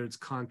 whether it's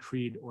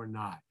concrete or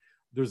not.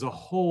 There's a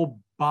whole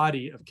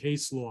body of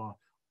case law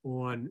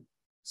on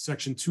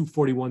Section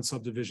 241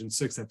 subdivision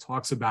 6 that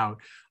talks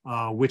about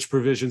which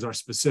provisions are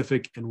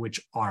specific and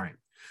which aren't.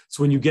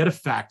 So when you get a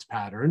fact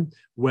pattern,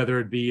 whether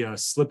it be a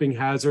slipping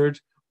hazard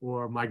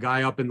or my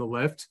guy up in the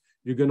lift,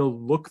 you're going to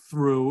look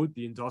through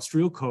the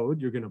industrial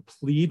code. You're going to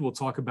plead. We'll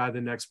talk about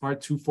the next part,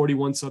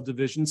 241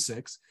 subdivision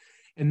 6.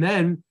 And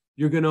then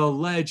you're going to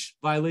allege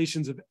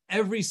violations of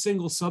every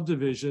single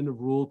subdivision of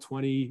Rule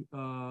 20,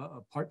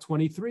 Part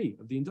 23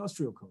 of the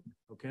industrial code,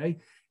 okay?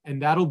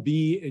 And that'll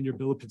be in your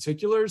bill of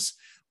particulars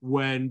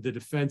when the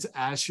defense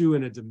asks you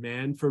in a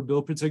demand for bill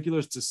of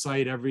particulars to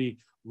cite every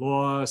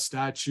law,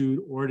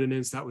 statute,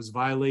 ordinance that was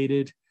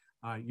violated.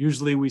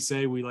 Usually we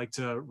say we like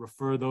to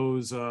refer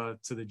those to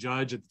the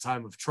judge at the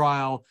time of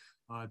trial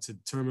to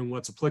determine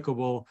what's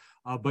applicable.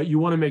 But you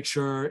want to make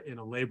sure in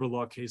a labor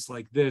law case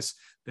like this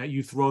that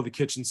you throw the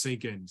kitchen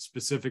sink in,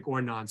 specific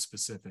or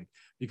non-specific,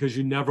 because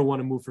you never want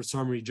to move for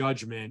summary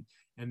judgment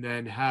and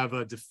then have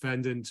a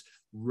defendant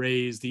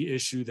raise the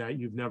issue that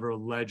you've never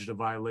alleged a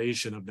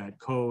violation of that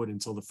code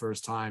until the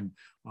first time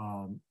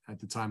at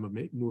the time of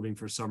moving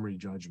for summary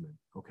judgment,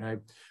 okay?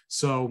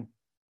 So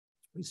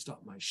let me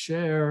stop my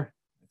share.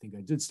 I think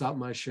I did stop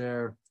my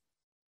share.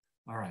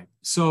 All right,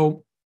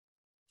 so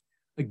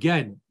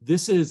again,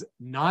 this is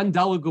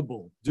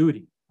non-delegable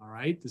duty, all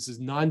right? This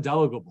is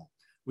non-delegable,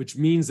 which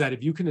means that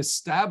if you can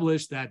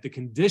establish that the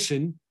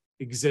condition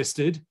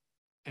existed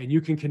and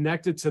you can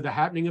connect it to the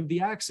happening of the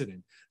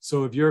accident.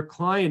 So if your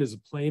client is a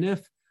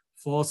plaintiff,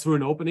 falls through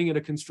an opening at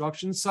a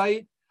construction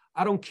site,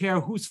 I don't care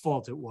whose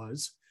fault it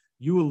was,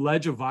 you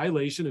allege a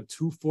violation of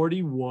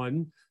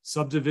 241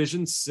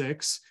 subdivision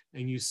 6,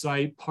 and you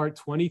cite part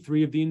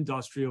 23 of the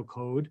industrial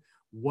code,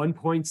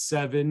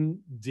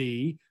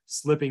 1.7D,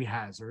 slipping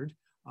hazard,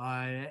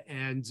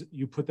 and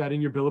you put that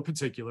in your bill of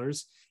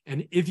particulars.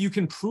 And if you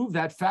can prove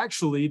that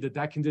factually that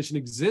that condition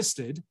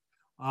existed,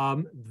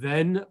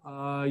 then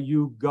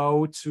you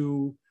go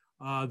to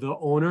the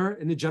owner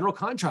and the general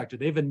contractor.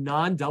 They have a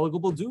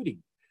non-delegable duty.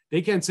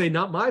 They can't say,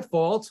 not my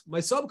fault. My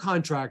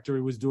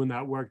subcontractor was doing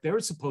that work. They were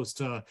supposed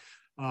to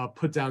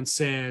put down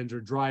sand or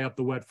dry up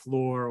the wet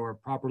floor or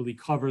properly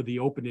cover the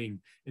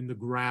opening in the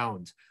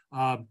ground.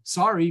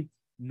 Sorry,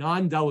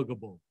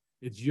 non-delegable.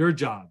 It's your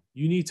job.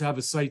 You need to have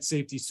a site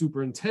safety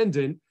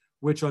superintendent,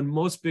 which on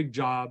most big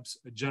jobs,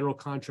 a general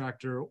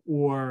contractor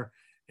or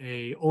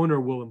a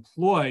owner will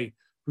employ,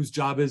 whose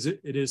job it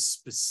is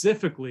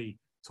specifically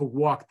to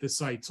walk the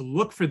site, to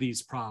look for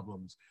these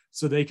problems.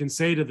 So they can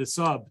say to the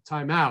sub,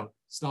 time out,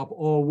 stop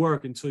all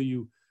work until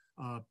you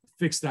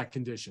fix that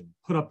condition,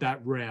 put up that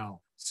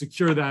rail,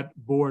 secure that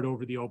board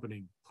over the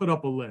opening, put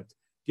up a lift,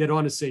 get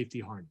on a safety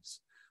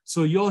harness.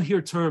 So you'll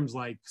hear terms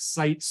like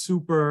site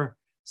super,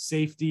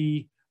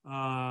 safety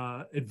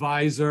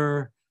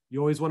advisor. You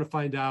always want to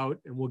find out,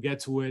 and we'll get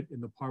to it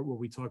in the part where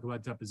we talk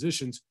about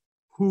depositions,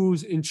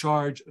 who's in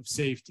charge of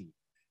safety.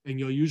 And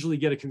you'll usually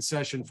get a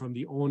concession from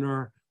the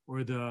owner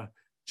or the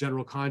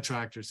general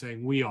contractor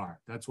saying, we are.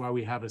 That's why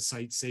we have a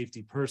site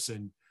safety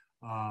person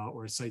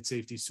or a site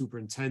safety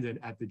superintendent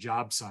at the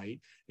job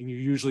site. And you're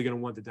usually going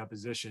to want the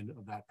deposition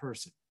of that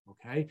person,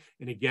 okay?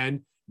 And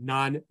again,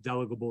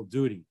 non-delegable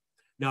duty.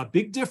 Now, a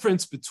big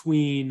difference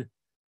between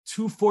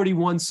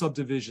 241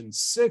 subdivision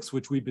 6,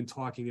 which we've been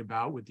talking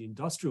about with the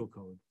industrial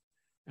code,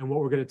 and what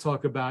we're going to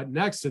talk about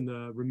next in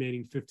the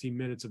remaining 15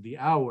 minutes of the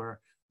hour,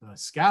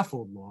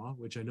 scaffold law,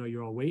 which I know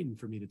you're all waiting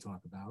for me to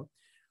talk about.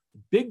 The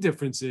big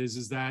difference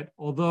is that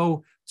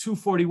although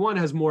 241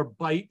 has more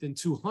bite than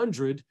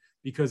 200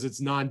 because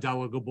it's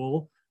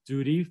non-delegable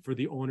duty for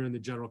the owner and the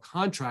general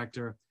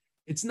contractor,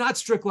 it's not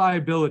strict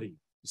liability.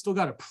 You still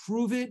got to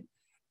prove it,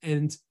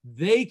 and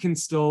they can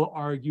still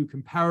argue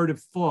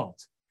comparative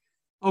fault.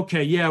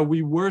 Okay, yeah,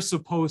 we were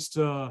supposed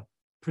to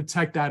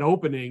protect that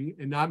opening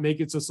and not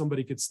make it so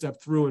somebody could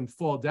step through and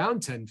fall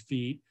down 10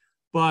 feet,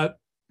 but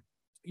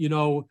you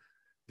know,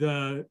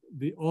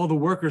 all the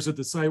workers at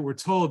the site were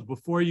told,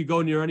 before you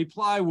go near any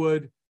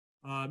plywood,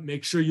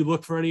 make sure you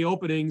look for any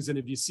openings. And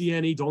if you see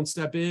any, don't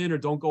step in or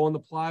don't go on the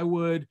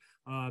plywood.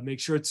 Make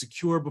sure it's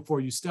secure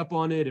before you step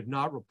on it. If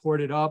not,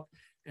 report it up.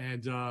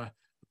 And the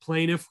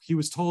plaintiff, he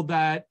was told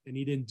that and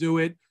he didn't do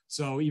it.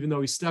 So even though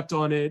he stepped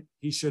on it,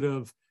 he should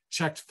have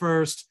checked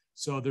first.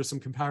 So there's some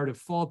comparative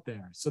fault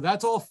there. So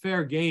that's all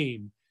fair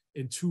game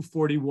in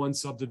 241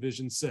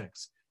 subdivision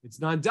 6.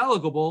 It's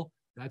non-delegable.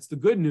 That's the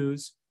good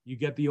news. You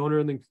get the owner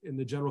and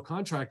the general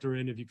contractor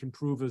in if you can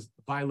prove a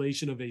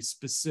violation of a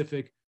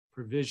specific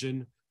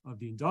provision of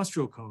the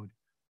industrial code,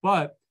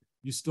 but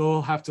you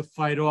still have to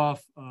fight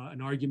off an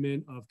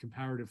argument of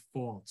comparative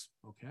fault,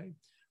 okay?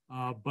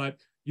 But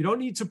you don't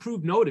need to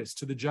prove notice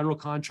to the general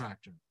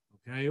contractor,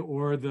 okay,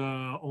 or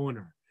the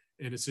owner.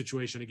 in a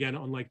situation. Again,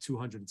 unlike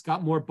 200, it's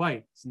got more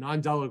bite. It's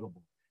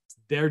non-delegable. It's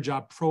their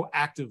job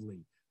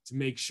proactively to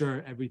make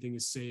sure everything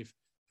is safe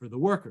for the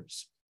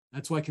workers.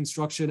 That's why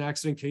construction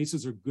accident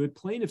cases are good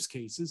plaintiffs'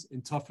 cases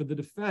and tough for the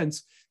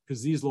defense,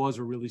 because these laws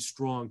are really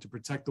strong to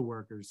protect the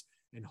workers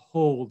and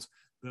hold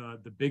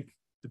the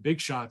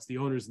big shots, the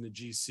owners and the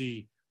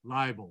GC,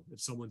 liable if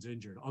someone's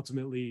injured.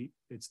 Ultimately,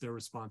 it's their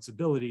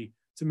responsibility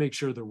to make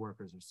sure their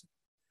workers are safe.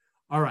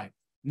 All right,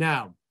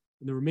 now,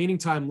 in the remaining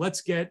time,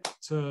 let's get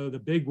to the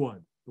big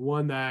one, the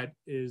one that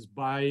is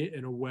by,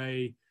 in a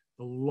way,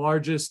 the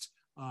largest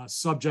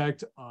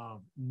subject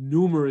of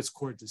numerous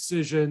court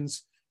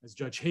decisions, as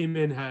Judge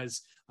Heyman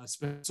has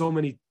spent so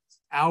many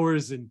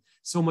hours and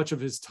so much of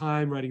his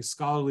time writing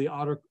scholarly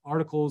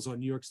articles on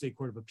New York State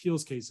Court of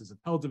Appeals cases,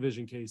 appellate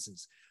division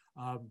cases.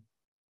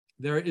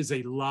 There is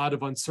a lot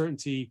of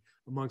uncertainty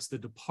amongst the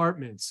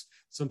departments.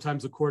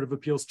 Sometimes the Court of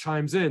Appeals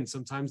chimes in,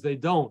 sometimes they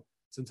don't.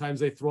 Sometimes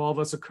they throw all of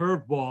us a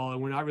curveball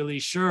and we're not really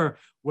sure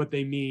what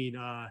they mean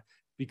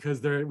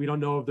because we don't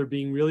know if they're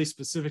being really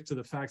specific to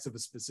the facts of a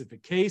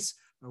specific case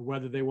or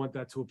whether they want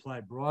that to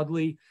apply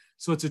broadly.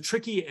 So it's a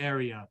tricky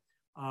area.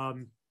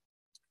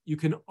 You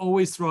can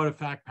always throw out a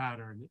fact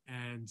pattern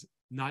and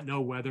not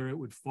know whether it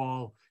would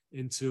fall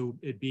into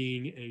it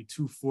being a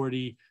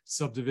 240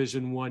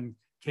 subdivision 1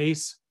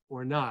 case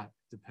or not,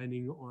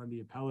 depending on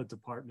the appellate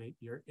department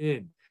you're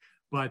in.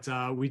 But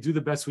we do the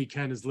best we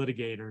can as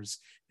litigators.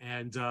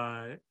 And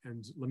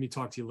let me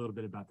talk to you a little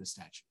bit about the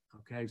statute,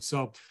 okay?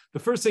 So the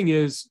first thing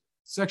is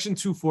Section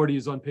 240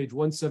 is on page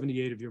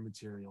 178 of your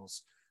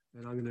materials.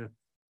 And I'm gonna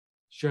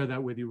share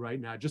that with you right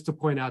now, just to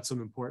point out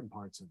some important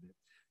parts of it.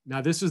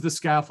 Now, this is the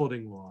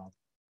scaffolding law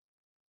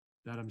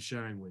that I'm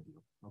sharing with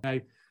you,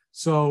 okay?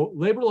 So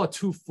Labor Law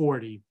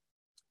 240,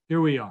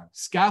 here we are,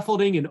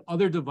 scaffolding and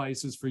other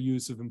devices for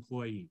use of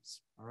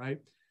employees, all right?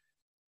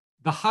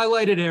 The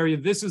highlighted area,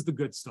 this is the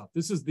good stuff.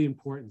 This is the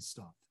important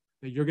stuff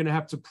that you're gonna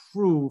have to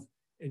prove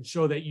and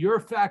show that your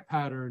fact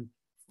pattern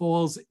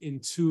falls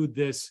into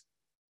this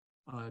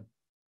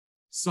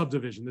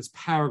subdivision, this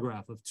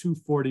paragraph of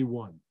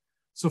 241.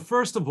 So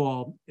first of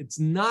all, it's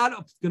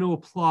not gonna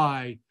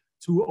apply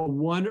to a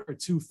 1 or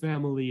 2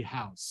 family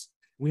house.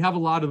 We have a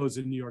lot of those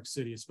in New York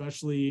City,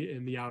 especially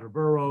in the outer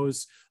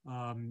boroughs,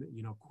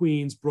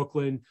 Queens,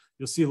 Brooklyn.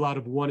 You'll see a lot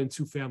of 1 and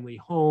 2 family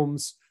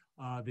homes.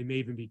 They may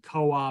even be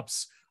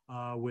co-ops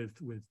with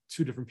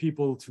 2 different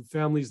people, 2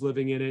 families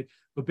living in it.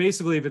 But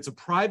basically, if it's a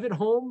private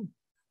home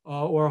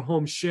or a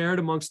home shared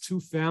amongst 2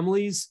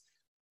 families,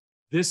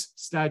 this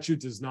statute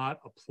does not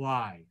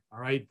apply, all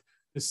right?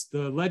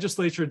 The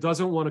legislature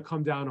doesn't want to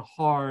come down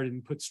hard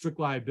and put strict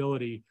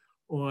liability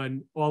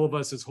on all of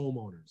us as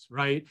homeowners,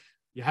 right?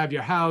 You have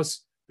your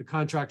house, the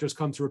contractors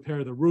come to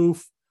repair the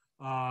roof,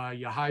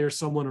 you hire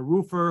someone, a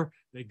roofer,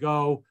 they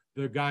go,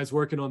 the guys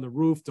working on the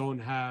roof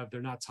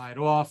they're not tied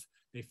off,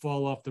 they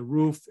fall off the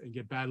roof and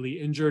get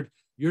badly injured.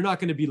 You're not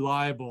going to be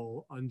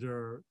liable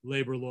under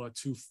Labor Law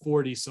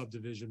 240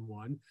 subdivision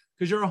 1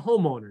 because you're a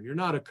homeowner. You're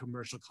not a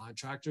commercial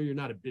contractor. You're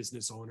not a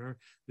business owner.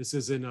 This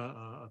isn't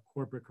a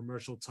corporate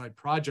commercial type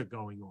project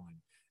going on.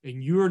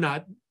 And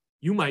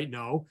you might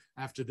know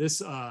after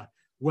this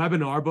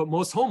webinar, but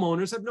most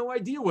homeowners have no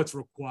idea what's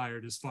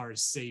required as far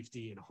as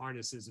safety and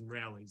harnesses and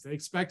railings. They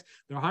expect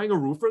they're hiring a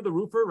roofer. The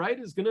roofer, right,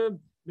 is going to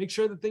make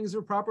sure that things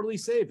are properly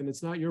safe and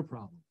it's not your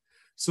problem.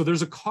 So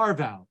there's a carve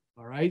out,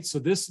 all right? So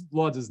this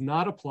law does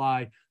not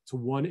apply to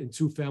 1 and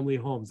 2 family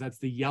homes. That's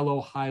the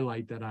yellow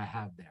highlight that I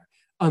have there.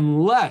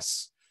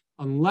 Unless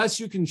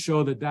you can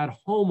show that that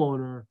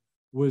homeowner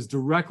was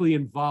directly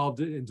involved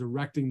in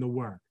directing the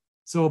work.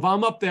 So if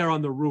I'm up there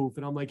on the roof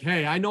and I'm like,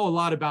 hey, I know a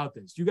lot about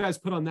this. You guys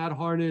put on that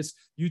harness,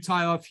 you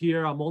tie off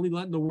here. I'm only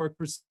letting the work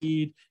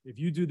proceed. If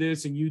you do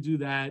this and you do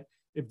that,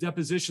 if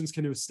depositions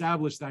can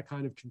establish that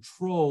kind of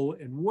control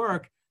and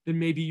work, then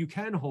maybe you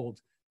can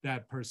hold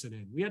that person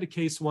in. We had a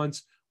case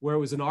once where it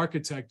was an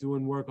architect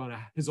doing work on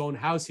his own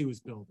house he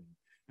was building.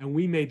 And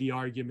we made the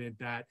argument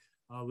that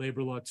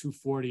Labor Law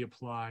 240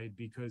 applied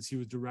because he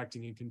was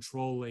directing and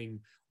controlling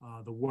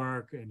the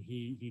work, and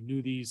he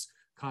knew these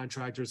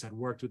contractors, had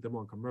worked with them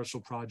on commercial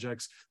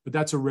projects, but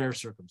that's a rare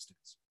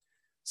circumstance.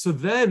 So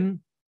then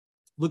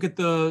look at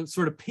the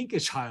sort of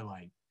pinkish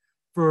highlight.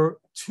 For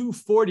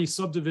 240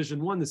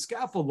 subdivision 1, the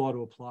scaffold law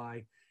to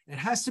apply, it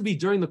has to be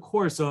during the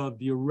course of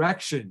the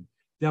erection,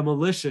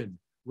 demolition,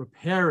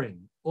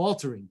 repairing,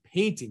 altering,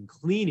 painting,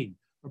 cleaning,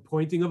 or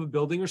pointing of a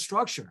building or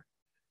structure.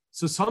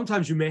 So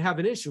sometimes you may have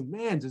an issue.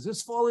 Man, does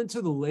this fall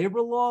into the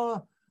labor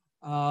law?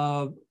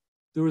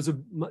 There was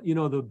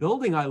the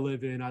building I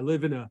live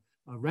in a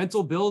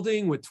rental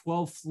building with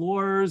 12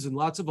 floors and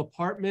lots of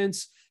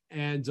apartments.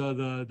 And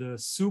the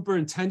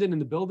superintendent in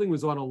the building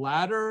was on a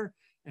ladder,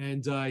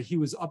 and he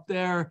was up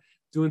there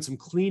doing some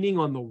cleaning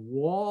on the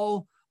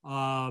wall,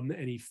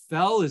 and he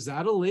fell. Is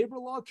that a labor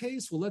law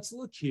case? Well, let's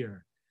look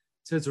here.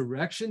 It says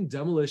erection,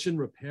 demolition,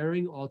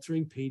 repairing,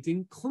 altering,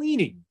 painting,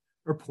 cleaning,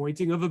 or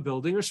pointing of a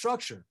building or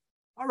structure.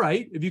 All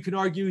right, if you can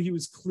argue he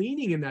was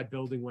cleaning in that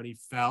building when he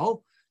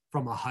fell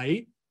from a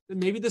height, then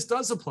maybe this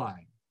does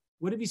apply.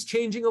 What if he's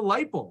changing a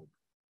light bulb?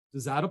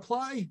 Does that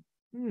apply?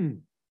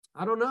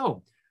 I don't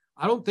know.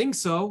 I don't think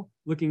so.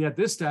 Looking at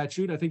this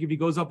statute, I think if he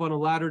goes up on a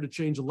ladder to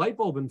change a light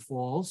bulb and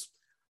falls,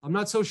 I'm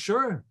not so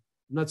sure.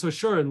 I'm not so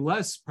sure,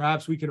 unless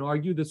perhaps we can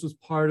argue this was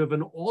part of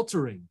an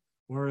altering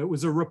or it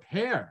was a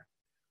repair.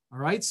 All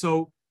right.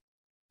 So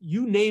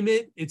you name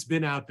it, it's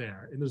been out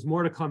there. And there's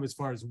more to come as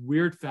far as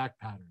weird fact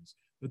patterns.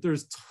 But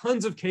there's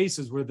tons of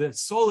cases where the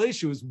sole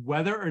issue is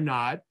whether or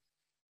not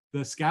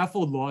the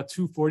scaffold law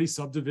 240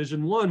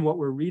 subdivision 1, what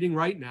we're reading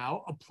right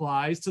now,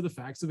 applies to the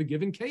facts of a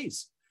given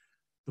case.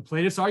 The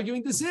plaintiff's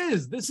arguing this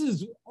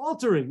is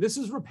altering, this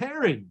is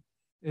repairing.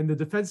 And the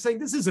defense saying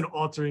this isn't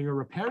altering or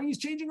repairing, he's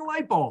changing a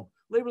light bulb.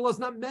 Labor law is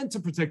not meant to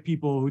protect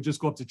people who just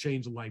go up to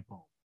change a light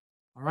bulb.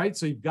 All right,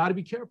 so you've got to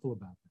be careful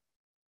about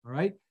that. All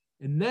right,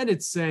 and then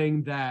it's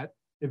saying that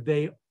if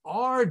they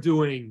are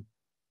doing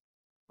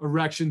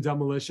erection,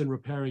 demolition,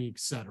 repairing,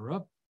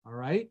 etc., all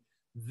right,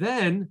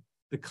 then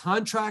the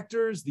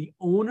contractors, the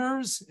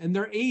owners, and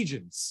their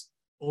agents,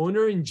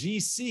 owner and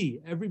GC,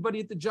 everybody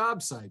at the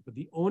job site, but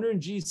the owner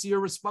and GC are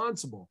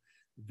responsible.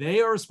 They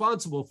are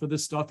responsible for the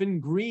stuff in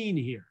green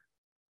here: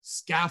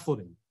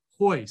 scaffolding,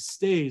 hoists,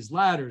 stays,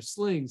 ladders,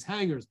 slings,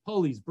 hangers,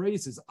 pulleys,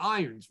 braces,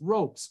 irons,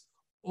 ropes,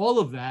 all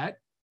of that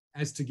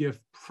as to give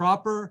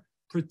proper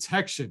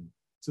protection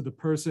to the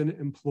person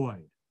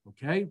employed,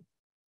 okay?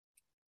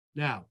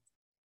 Now,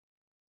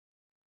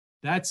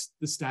 that's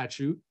the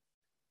statute,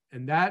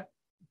 and that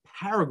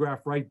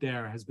paragraph right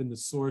there has been the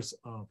source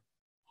of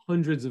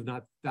hundreds, if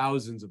not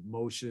thousands, of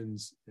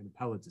motions and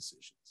appellate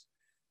decisions.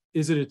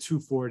 Is it a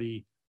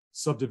 240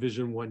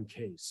 subdivision 1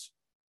 case?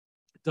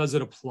 Does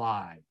it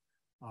apply?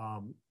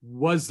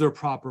 Was there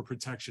proper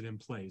protection in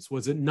place?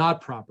 Was it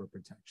not proper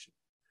protection?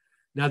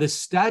 Now, the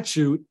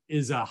statute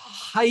is a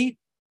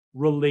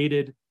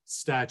height-related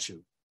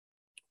statute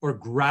or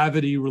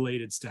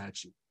gravity-related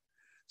statute.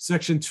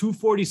 Section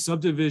 240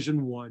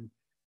 subdivision 1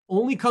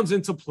 only comes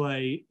into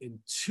play in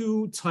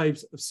 2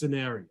 types of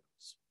scenarios.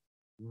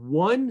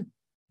 One,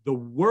 the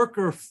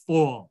worker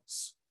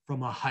falls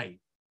from a height.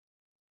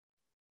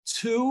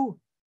 2,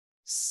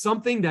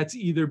 something that's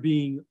either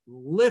being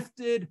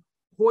lifted,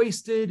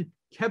 hoisted,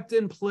 kept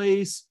in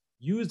place,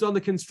 used on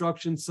the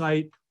construction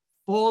site,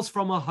 falls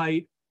from a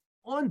height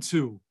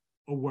onto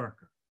a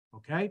worker,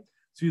 okay?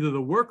 So either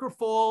the worker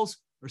falls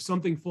or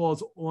something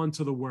falls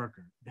onto the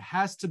worker. It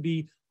has to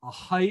be a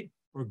height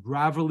or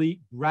gravity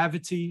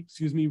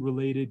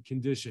related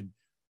condition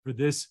for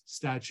this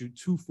statute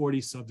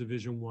 240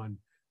 subdivision 1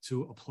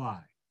 to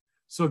apply.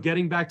 So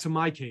getting back to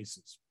my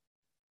cases,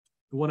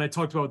 the one I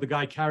talked about with the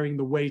guy carrying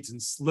the weights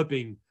and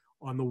slipping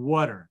on the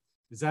water,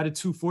 is that a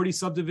 240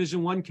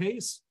 subdivision 1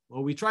 case?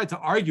 Well, we tried to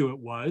argue it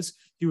was.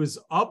 He was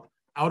up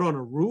out on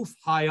a roof,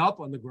 high up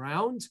on the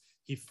ground.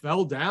 He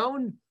fell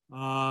down.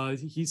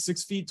 He's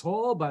 6 feet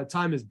tall. By the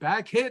time his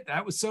back hit,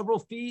 that was several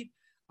feet.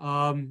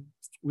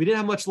 We didn't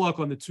have much luck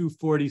on the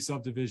 240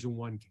 subdivision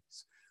 1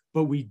 case,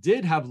 but we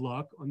did have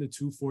luck on the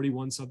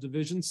 241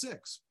 subdivision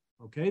 6,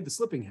 okay, the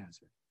slipping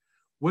hazard.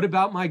 What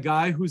about my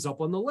guy who's up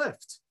on the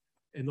lift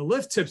and the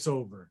lift tips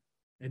over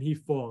and he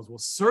falls? Well,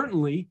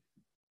 certainly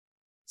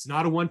it's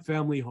not a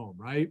one-family home,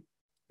 right?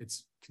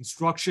 It's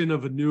construction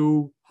of a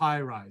new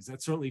high-rise.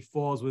 That certainly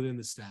falls within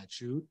the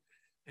statute.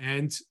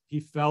 And he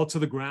fell to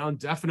the ground,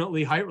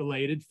 definitely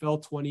height-related, fell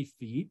 20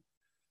 feet.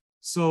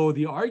 So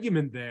the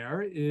argument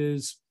there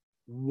is,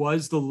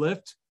 was the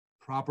lift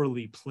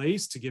properly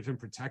placed to give him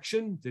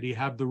protection? Did he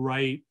have the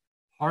right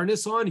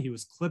harness on? He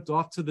was clipped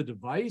off to the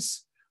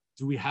device.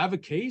 Do we have a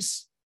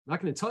case? I'm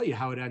not going to tell you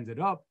how it ended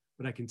up,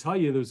 but I can tell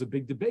you there's a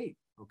big debate,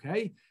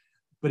 okay?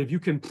 But if you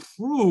can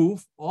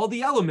prove all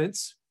the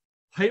elements,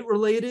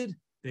 height-related,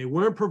 they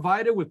weren't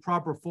provided with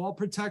proper fall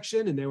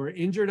protection, and they were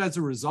injured as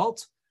a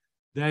result,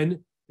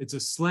 then it's a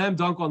slam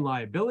dunk on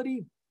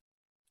liability.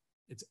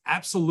 It's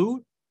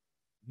absolute,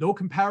 no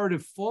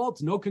comparative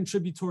fault, no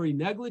contributory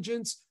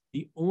negligence.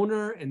 The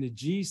owner and the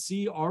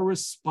GC are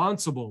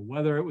responsible,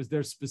 whether it was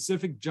their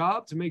specific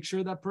job to make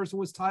sure that person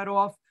was tied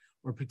off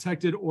or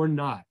protected or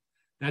not.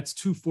 That's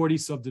 240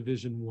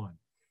 subdivision 1.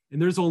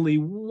 And there's only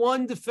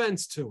one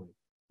defense to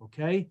it,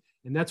 okay?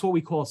 And that's what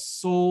we call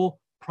sole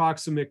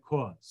proximate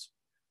cause.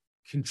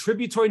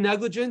 Contributory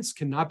negligence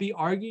cannot be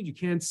argued. You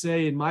can't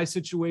say in my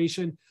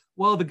situation,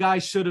 well, the guy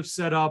should have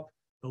set up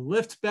the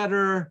lift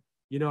better.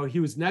 You know, he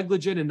was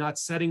negligent in not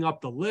setting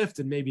up the lift,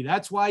 and maybe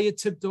that's why it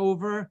tipped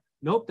over.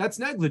 Nope, that's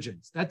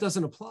negligence. That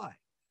doesn't apply.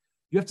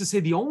 You have to say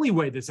the only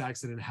way this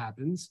accident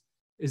happens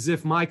is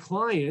if my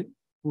client,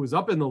 who was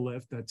up in the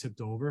lift that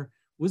tipped over,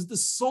 was the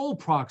sole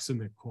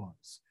proximate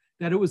cause,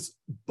 that it was,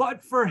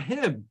 but for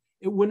him,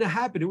 it wouldn't have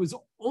happened. It was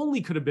only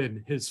could have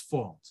been his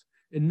fault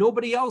and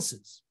nobody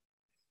else's.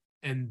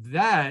 And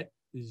that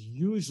is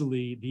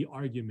usually the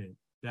argument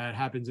that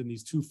happens in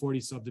these 240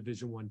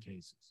 subdivision 1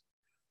 cases.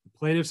 The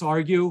plaintiffs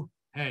argue,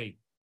 hey,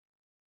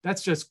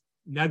 that's just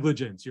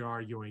negligence. You're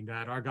arguing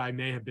that our guy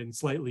may have been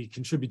slightly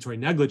contributory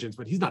negligence,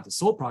 but he's not the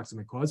sole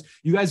proximate cause.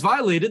 You guys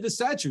violated the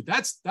statute.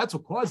 That's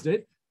what caused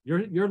it.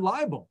 You're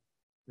liable.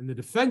 And the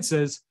defense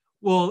says,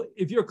 well,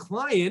 if your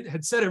client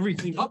had set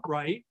everything up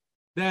right,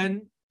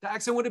 then the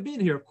accident would have been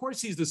here. Of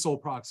course, he's the sole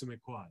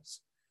proximate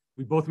cause.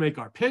 We both make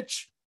our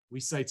pitch. We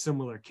cite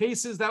similar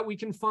cases that we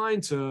can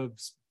find to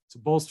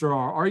bolster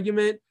our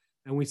argument,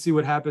 and we see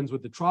what happens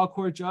with the trial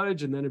court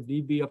judge, and then if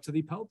need be, up to the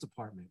appellate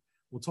department.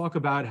 We'll talk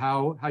about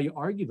how you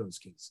argue those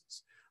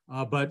cases.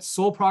 But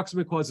sole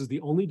proximate cause is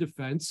the only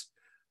defense.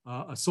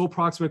 A sole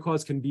proximate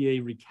cause can be a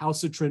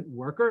recalcitrant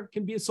worker,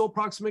 can be a sole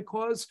proximate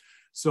cause.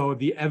 So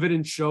the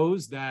evidence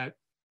shows that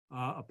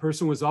a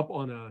person was up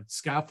on a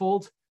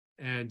scaffold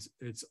and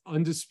it's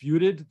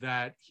undisputed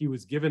that he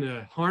was given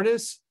a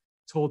harness,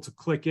 told to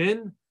click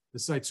in. The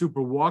site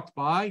super walked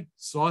by,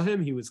 saw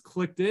him, he was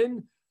clicked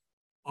in,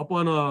 up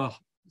on a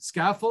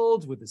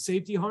scaffold with a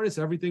safety harness,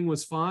 everything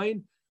was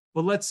fine.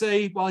 But let's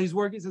say while he's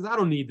working, he says, I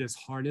don't need this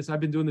harness. I've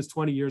been doing this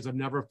 20 years. I've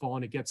never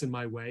fallen. It gets in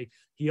my way.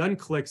 He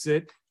unclicks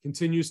it,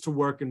 continues to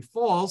work and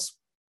falls.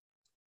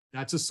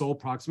 That's a sole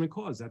proximate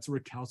cause. That's a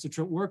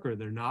recalcitrant worker.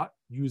 They're not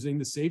using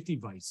the safety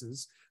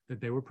vices that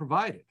they were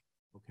provided,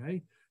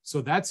 okay? So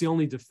that's the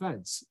only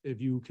defense.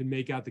 If you can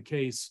make out the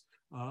case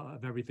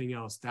of everything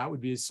else, that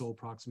would be a sole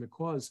proximate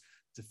cause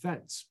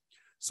defense.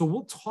 So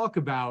we'll talk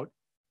about,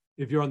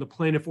 if you're on the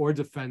plaintiff or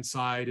defense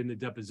side in the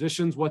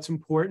depositions, what's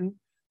important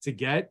to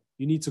get.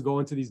 You need to go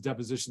into these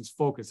depositions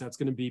focused. That's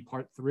going to be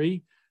part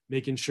 3,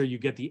 making sure you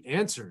get the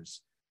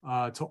answers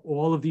to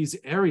all of these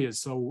areas.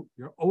 So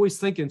you're always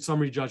thinking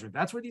summary judgment.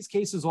 That's where these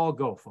cases all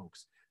go,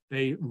 folks.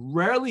 They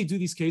rarely do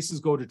these cases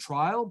go to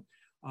trial.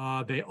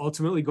 They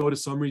ultimately go to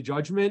summary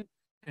judgment,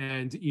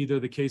 and either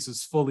the case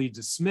is fully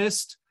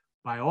dismissed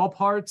by all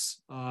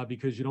parts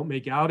because you don't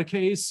make out a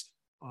case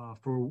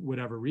for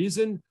whatever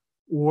reason,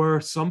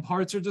 or some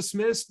parts are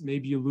dismissed.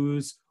 Maybe you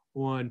lose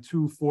on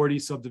 240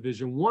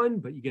 subdivision 1,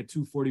 but you get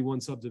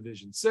 241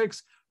 subdivision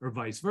 6, or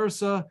vice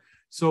versa.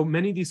 So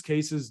many of these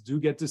cases do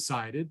get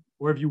decided,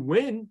 or if you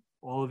win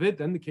all of it,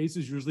 then the case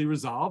is usually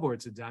resolved, or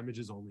it's a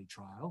damages only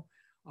trial.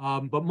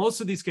 But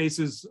most of these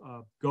cases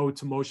go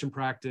to motion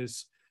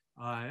practice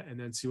and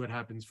then see what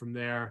happens from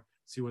there,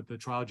 see what the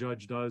trial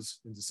judge does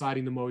in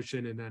deciding the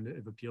motion, and then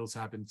if appeals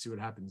happen, see what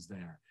happens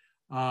there.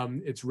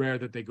 It's rare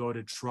that they go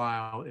to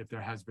trial if there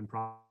has been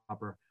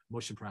proper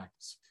motion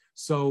practice.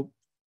 So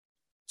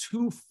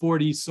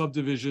 240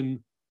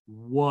 subdivision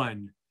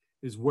 1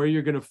 is where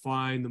you're going to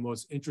find the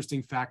most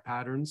interesting fact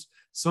patterns.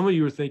 Some of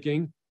you are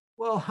thinking,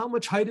 well, how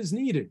much height is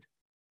needed?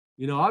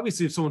 You know,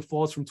 obviously, if someone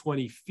falls from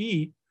 20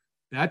 feet,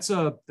 that's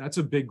a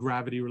big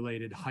gravity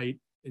related height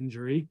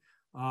injury.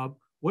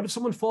 What if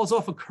someone falls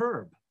off a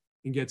curb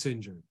and gets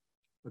injured?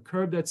 A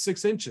curb that's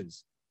 6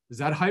 inches, is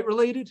that height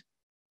related?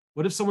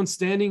 What if someone's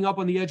standing up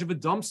on the edge of a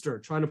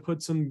dumpster trying to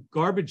put some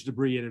garbage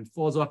debris in and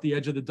falls off the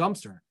edge of the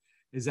dumpster?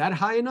 Is that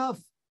high enough?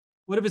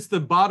 What if it's the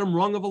bottom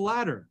rung of a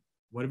ladder?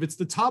 What if it's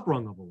the top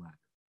rung of a ladder?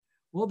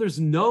 Well, there's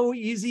no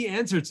easy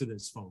answer to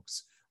this,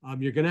 folks.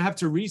 You're going to have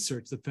to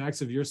research the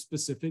facts of your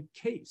specific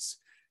case.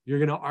 You're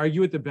going to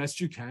argue it the best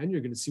you can.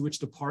 You're going to see which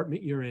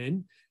department you're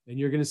in, and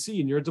you're going to see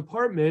in your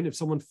department, if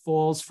someone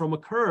falls from a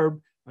curb,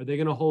 are they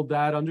going to hold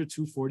that under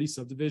 240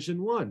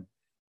 subdivision 1?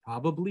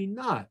 Probably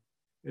not.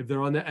 If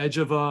they're on the edge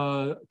of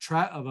a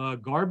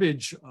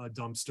garbage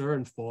dumpster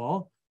and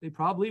fall, they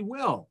probably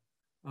will.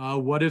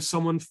 What if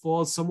someone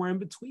falls somewhere in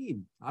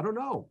between? I don't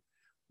know.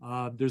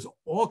 There's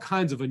all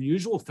kinds of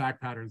unusual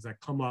fact patterns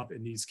that come up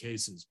in these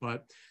cases,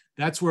 but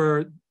that's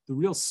where the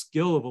real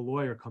skill of a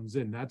lawyer comes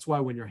in. That's why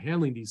when you're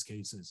handling these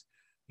cases,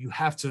 you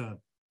have to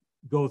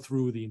go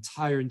through the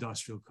entire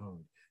industrial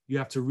code. You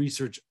have to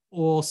research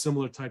all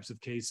similar types of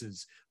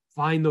cases,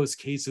 find those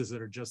cases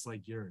that are just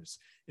like yours.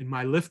 In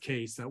my lift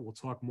case that we'll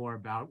talk more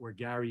about, where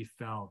Gary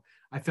fell,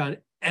 I found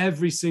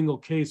every single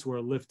case where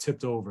a lift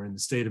tipped over in the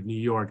state of New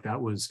York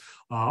that was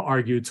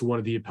argued to one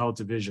of the appellate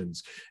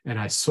divisions. And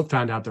I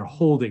found out their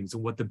holdings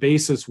and what the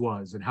basis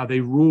was and how they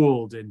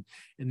ruled. And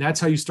that's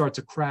how you start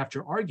to craft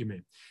your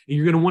argument. And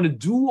you're going to want to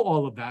do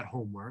all of that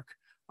homework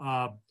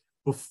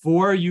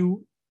before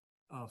you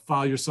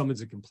file your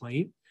summons and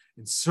complaint,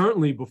 and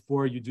certainly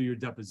before you do your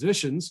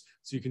depositions,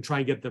 so you can try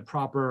and get the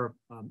proper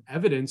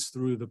evidence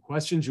through the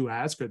questions you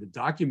ask or the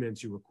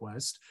documents you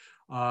request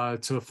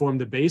to form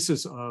the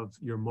basis of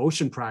your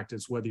motion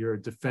practice, whether you're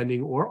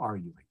defending or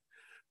arguing.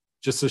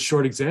 Just a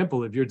short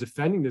example, if you're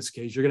defending this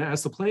case, you're going to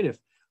ask the plaintiff,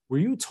 were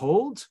you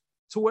told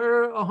to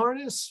wear a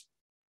harness?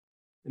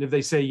 And if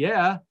they say,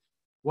 yeah,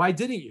 why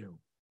didn't you?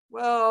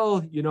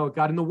 Well, you know, it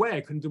got in the way.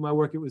 I couldn't do my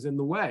work. It was in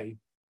the way.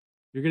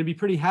 You're going to be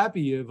pretty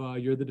happy if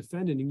you're the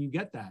defendant and you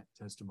get that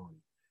testimony.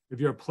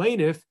 If you're a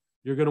plaintiff,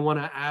 you're going to want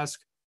to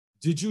ask,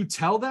 did you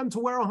tell them to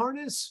wear a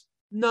harness?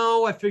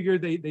 No, I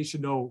figured they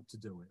should know to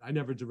do it. I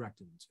never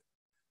directed them to.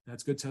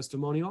 That's good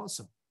testimony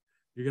also.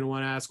 You're going to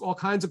want to ask all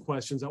kinds of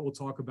questions that we'll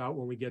talk about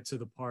when we get to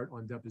the part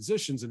on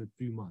depositions in a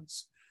few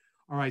months.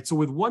 All right, so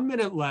with 1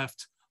 minute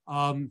left,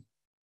 I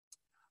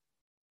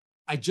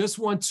just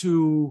want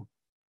to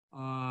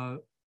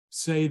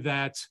say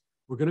that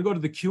we're going to go to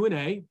the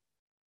Q&A.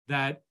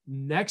 That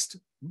next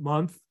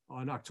month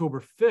on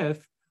October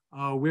 5th,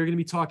 we're going to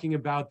be talking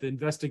about the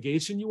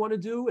investigation you want to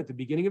do at the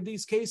beginning of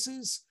these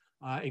cases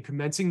and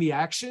commencing the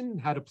action,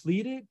 how to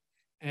plead it.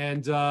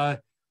 And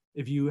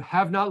If you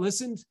have not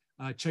listened,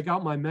 check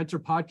out my mentor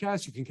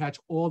podcast. You can catch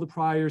all the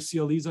prior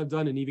CLEs I've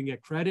done and even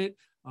get credit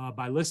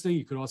by listening.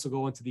 You can also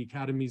go onto the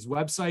Academy's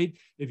website.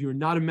 If you're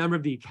not a member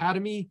of the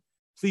Academy,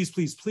 please,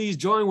 please, please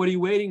join. What are you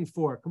waiting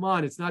for? Come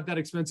on, it's not that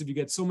expensive. You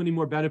get so many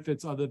more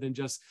benefits other than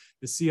just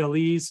the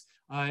CLEs.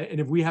 And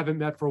if we haven't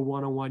met for a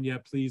one-on-one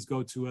yet, please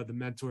go to the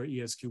Mentor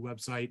ESQ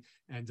website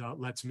and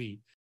let's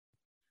meet.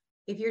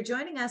 If you're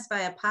joining us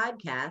via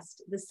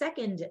podcast, the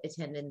second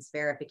attendance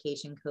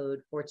verification code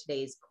for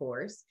today's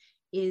course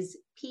is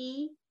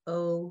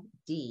POD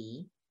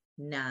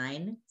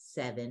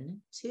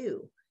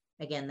 972.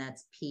 Again,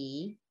 that's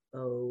POD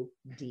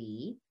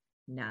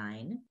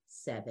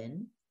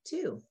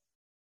 972. All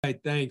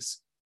right, thanks.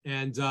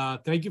 And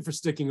thank you for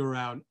sticking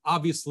around.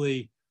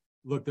 Obviously,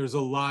 look, there's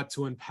a lot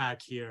to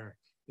unpack here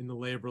in the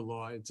labor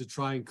law, and to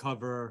try and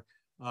cover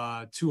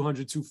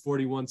 200,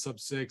 241 sub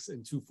 6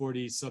 and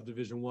 240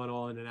 subdivision 1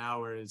 all in an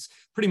hour is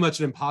pretty much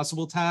an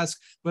impossible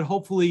task, but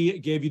hopefully it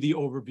gave you the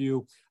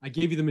overview. I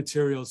gave you the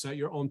materials, so at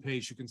your own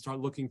pace, you can start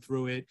looking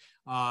through it,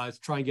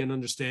 try and get an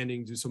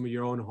understanding, do some of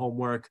your own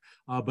homework,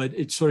 but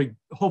it's sort of,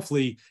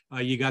 hopefully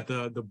you got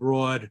the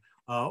broad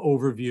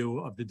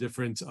overview of the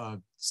different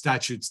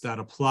statutes that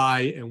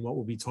apply and what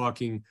we'll be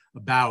talking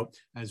about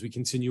as we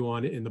continue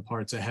on in the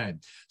parts ahead.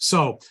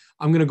 So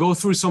I'm going to go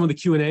through some of the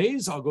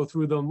Q&As. I'll go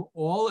through them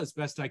all as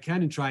best I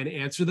can and try and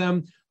answer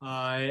them.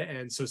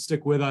 And so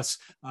stick with us.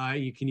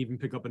 You can even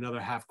pick up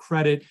another half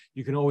credit.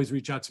 You can always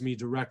reach out to me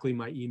directly.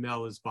 My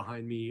email is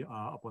behind me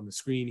up on the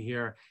screen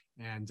here.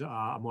 And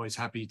I'm always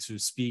happy to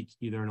speak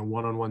either in a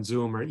one-on-one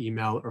Zoom or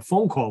email or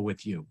phone call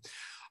with you.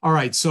 All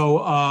right,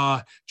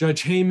 so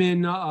Judge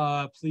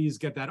Heyman, please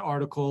get that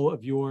article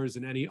of yours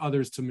and any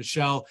others to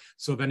Michelle.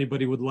 So if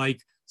anybody would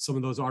like some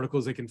of those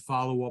articles, they can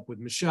follow up with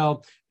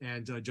Michelle,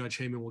 and Judge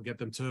Heyman will get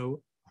them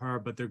to her.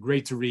 But they're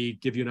great to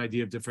read, give you an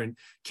idea of different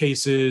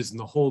cases and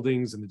the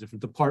holdings and the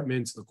different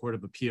departments, the Court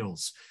of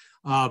Appeals.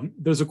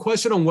 There's a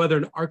question on whether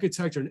an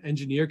architect or an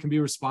engineer can be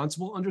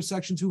responsible under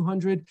Section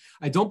 200.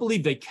 I don't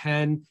believe they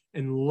can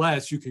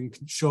unless you can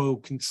show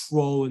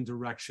control and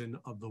direction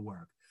of the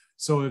work.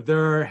 So if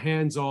they're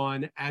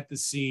hands-on at the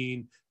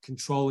scene,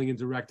 controlling and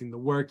directing the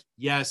work,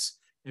 yes.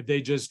 If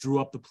they just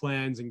drew up the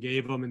plans and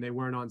gave them and they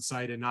weren't on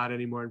site and not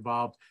anymore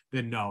involved,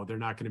 then no, they're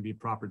not going to be a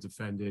proper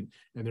defendant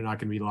and they're not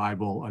going to be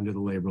liable under the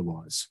labor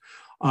laws.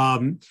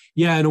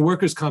 Yeah, in a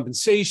workers'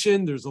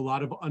 compensation, there's a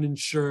lot of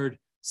uninsured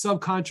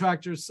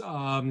subcontractors.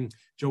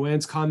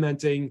 Joanne's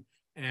commenting,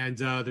 and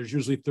there's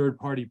usually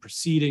third-party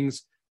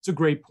proceedings. It's a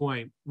great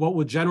point. What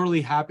will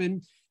generally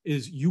happen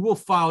is you will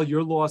file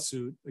your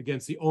lawsuit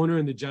against the owner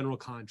and the general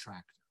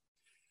contractor.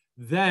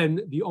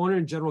 Then the owner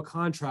and general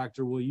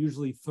contractor will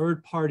usually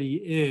third party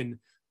in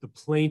the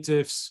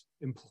plaintiff's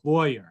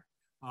employer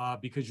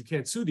because you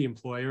can't sue the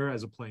employer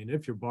as a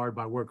plaintiff. You're barred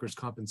by workers'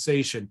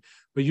 compensation.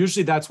 But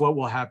usually that's what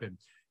will happen.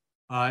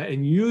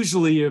 And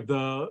usually if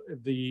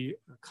the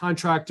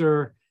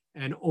contractor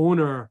and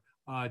owner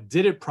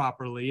did it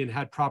properly and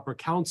had proper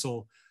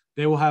counsel,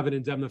 they will have an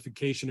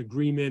indemnification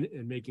agreement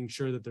and making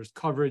sure that there's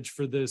coverage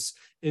for this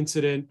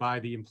incident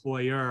by the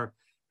employer.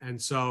 And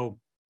so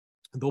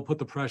they'll put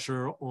the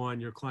pressure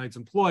on your client's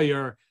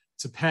employer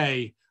to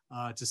pay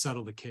to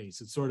settle the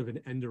case. It's sort of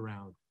an end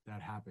around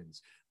that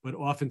happens. But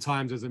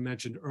oftentimes, as I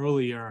mentioned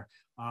earlier,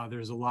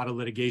 there's a lot of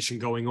litigation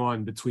going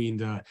on between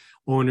the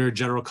owner,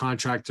 general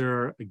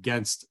contractor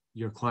against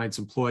your client's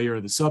employer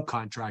or the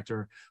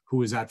subcontractor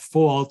who is at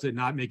fault and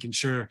not making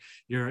sure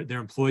their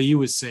employee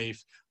was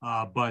safe,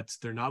 but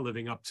they're not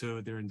living up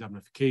to their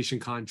indemnification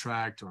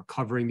contract or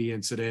covering the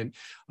incident.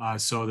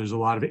 So there's a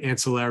lot of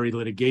ancillary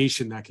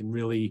litigation that can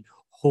really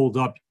hold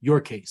up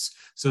your case.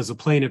 So as a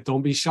plaintiff,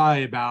 don't be shy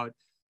about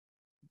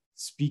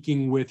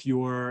speaking with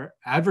your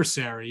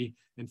adversary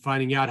and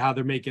finding out how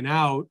they're making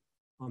out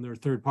on their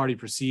third-party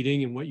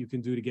proceeding and what you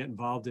can do to get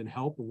involved and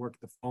help and work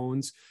the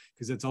phones,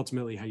 because that's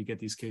ultimately how you get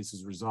these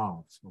cases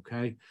resolved,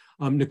 okay?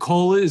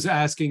 Nicole is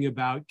asking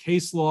about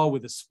case law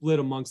with a split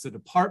amongst the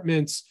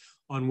departments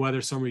on whether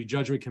summary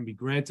judgment can be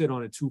granted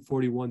on a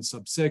 241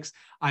 sub 6.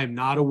 I am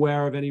not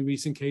aware of any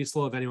recent case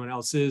law. If anyone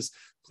else is,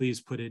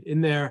 please put it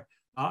in there.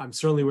 I'm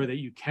certainly aware that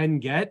you can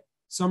get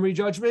summary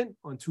judgment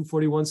on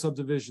 241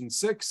 subdivision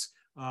 6,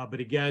 but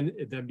again,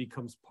 it then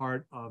becomes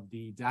part of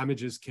the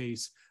damages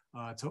case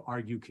to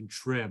argue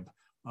contrib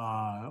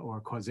or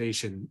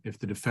causation if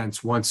the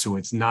defense wants to.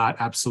 It's not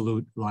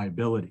absolute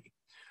liability.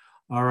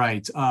 All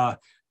right.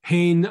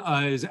 Payne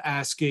is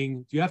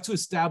asking, do you have to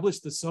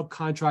establish the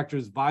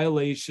subcontractor's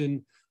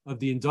violation of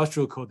the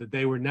industrial code, that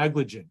they were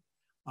negligent,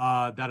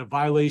 that a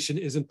violation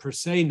isn't per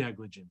se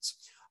negligence?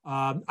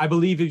 I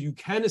believe if you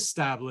can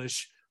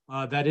establish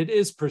that it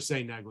is per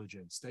se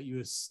negligence, that you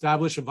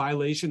establish a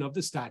violation of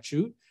the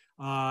statute,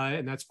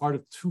 and that's part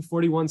of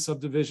 241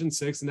 subdivision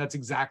 6, and that's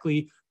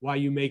exactly why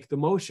you make the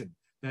motion,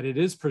 that it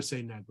is per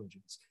se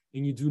negligence.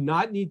 And you do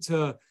not need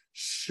to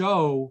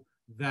show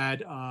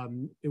that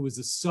it was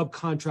the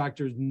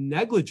subcontractor's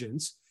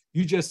negligence.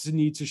 You just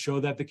need to show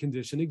that the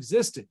condition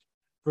existed.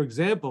 For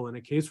example, in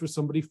a case where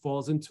somebody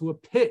falls into a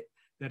pit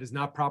that is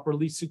not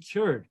properly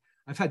secured,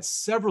 I've had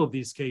several of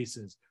these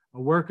cases.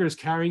 A worker is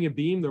carrying a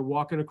beam. They're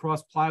walking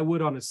across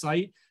plywood on a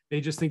site.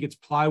 They just think it's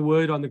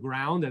plywood on the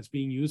ground that's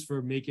being used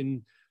for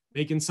making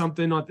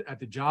something at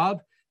the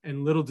job.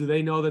 And little do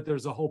they know that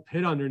there's a whole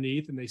pit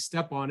underneath, and they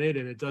step on it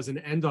and it does an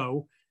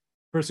endo.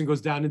 Person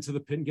goes down into the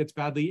pit and gets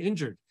badly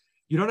injured.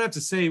 You don't have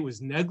to say it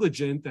was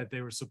negligent, that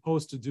they were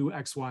supposed to do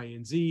X, Y,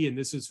 and Z, and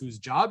this is whose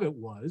job it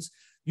was.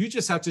 You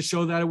just have to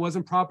show that it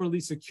wasn't properly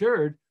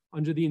secured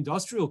under the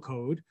industrial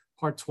code,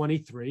 part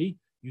 23.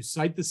 You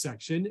cite the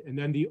section, and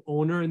then the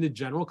owner and the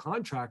general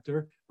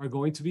contractor are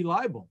going to be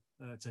liable.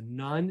 It's a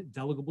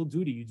non-delegable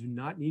duty. You do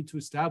not need to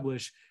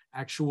establish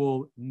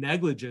actual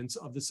negligence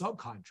of the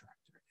subcontractor,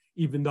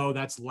 even though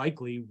that's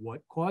likely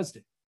what caused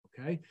it,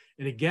 okay?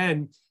 And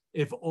again,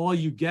 if all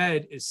you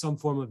get is some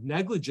form of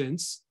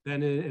negligence,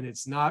 then and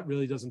it's not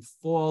really doesn't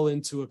fall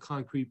into a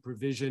concrete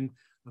provision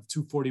of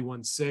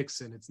 241.6,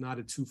 and it's not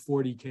a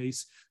 240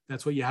 case,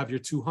 that's what you have your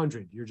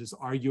 200. You're just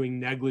arguing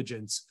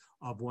negligence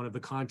of one of the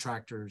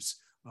contractors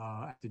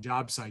at the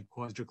job site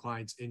caused your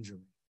client's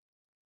injury.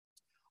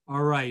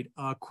 All right,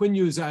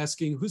 Quinu is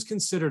asking, who's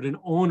considered an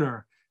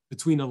owner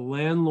between a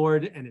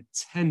landlord and a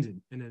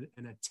tenant,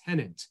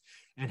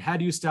 and how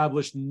do you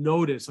establish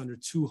notice under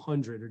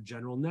 200 or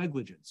general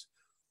negligence?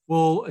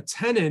 Well, a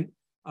tenant,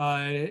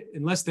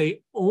 unless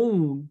they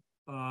own,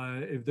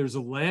 if there's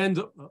a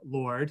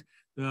landlord,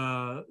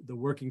 the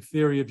working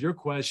theory of your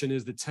question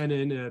is the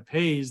tenant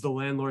pays the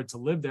landlord to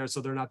live there,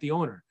 so they're not the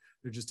owner.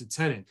 They're just a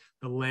tenant.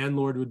 The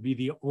landlord would be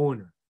the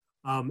owner.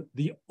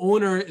 The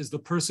owner is the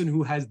person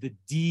who has the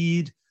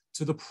deed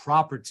to the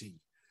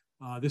property.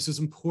 This is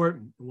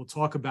important, and we'll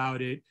talk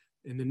about it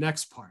in the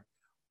next part.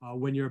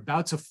 When you're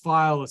about to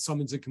file a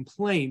summons and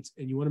complaint,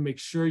 and you want to make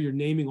sure you're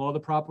naming all the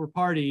proper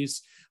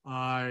parties,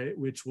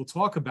 which we'll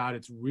talk about,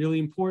 it's really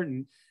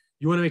important.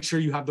 You want to make sure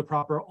you have the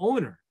proper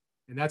owner.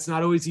 And that's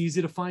not always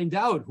easy to find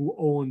out who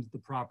owned the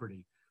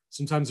property.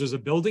 Sometimes there's a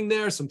building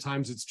there.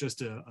 Sometimes it's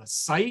just a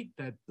site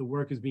that the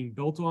work is being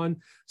built on.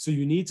 So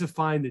you need to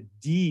find the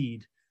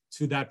deed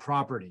to that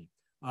property.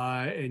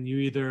 And you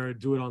either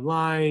do it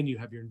online, you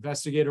have your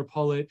investigator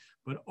pull it,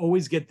 but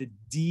always get the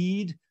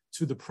deed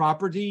to the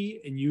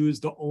property and use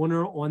the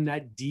owner on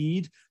that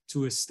deed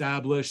to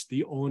establish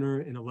the owner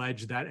and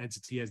allege that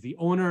entity as the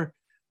owner.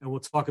 And we'll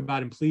talk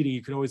about in pleading,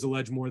 you can always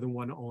allege more than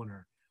one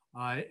owner.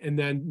 And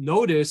then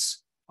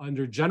notice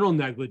under general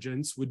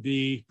negligence would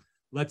be,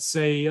 let's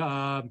say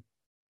a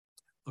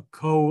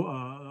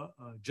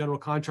general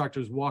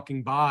contractor is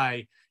walking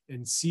by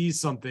and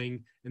sees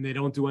something and they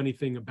don't do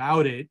anything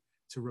about it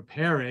to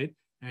repair it,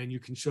 and you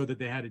can show that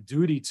they had a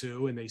duty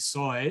to and they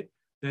saw it,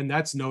 then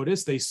that's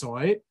notice, they saw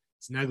it.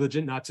 It's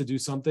negligent not to do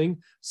something.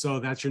 So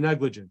that's your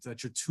negligence.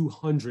 That's your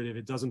 200 if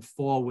it doesn't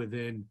fall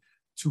within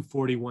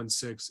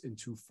 241.6 and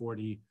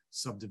 240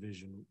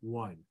 subdivision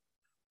 1.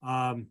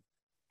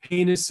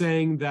 Payne is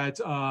saying that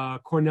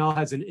Cornell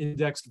has an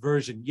indexed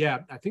version. Yeah,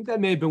 I think that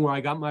may have been where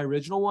I got my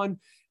original one.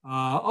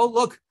 Oh,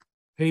 look,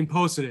 Payne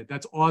posted it.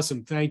 That's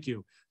awesome. Thank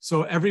you.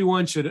 So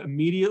everyone should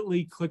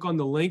immediately click on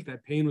the link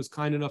that Payne was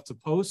kind enough to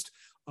post.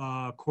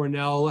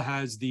 Cornell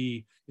has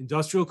the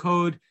industrial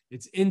code.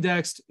 It's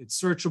indexed. It's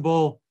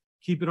searchable.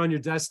 Keep it on your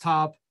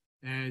desktop,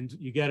 and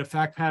you get a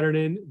fact pattern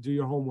in. Do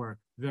your homework.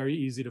 Very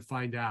easy to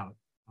find out.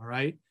 All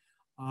right.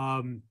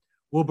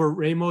 Wilbur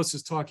Ramos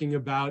is talking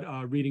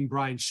about reading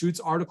Brian Schute's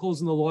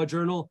articles in the Law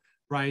Journal.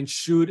 Brian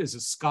Schute is a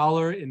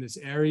scholar in this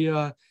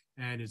area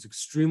and is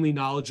extremely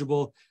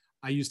knowledgeable.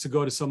 I used to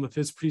go to some of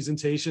his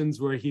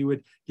presentations where he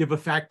would give a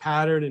fact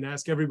pattern and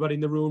ask everybody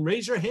in the room,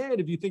 raise your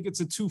hand if you think it's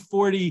a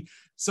 240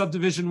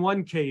 subdivision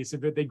 1 case,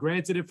 if they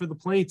granted it for the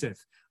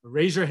plaintiff.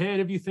 Raise your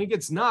hand if you think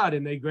it's not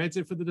and they grant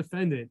it for the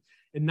defendant.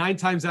 And 9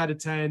 times out of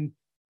 10,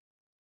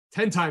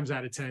 10 times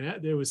out of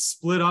 10, it was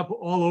split up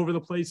all over the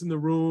place in the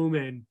room,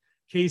 and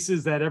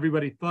cases that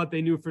everybody thought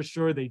they knew for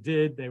sure they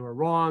did, they were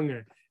wrong,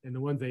 and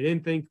the ones they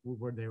didn't think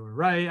they were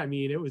right. I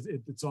mean,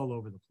 it's all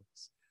over the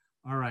place.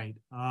 All right.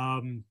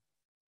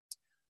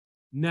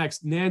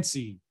 Next,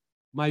 Nancy.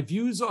 My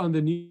views on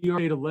the New York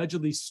State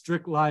allegedly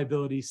strict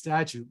liability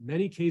statute.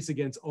 Many cases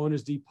against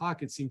owners' deep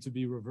pockets seem to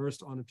be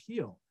reversed on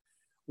appeal.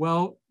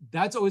 Well,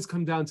 that's always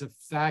come down to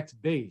fact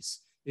base.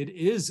 It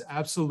is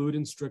absolute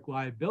and strict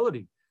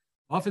liability.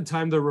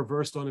 Oftentimes they're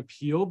reversed on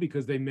appeal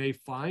because they may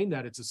find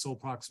that it's a sole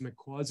proximate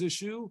cause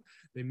issue.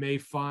 They may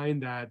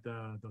find that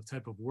the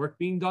type of work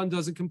being done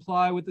doesn't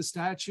comply with the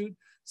statute.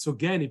 So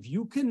again, if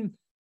you can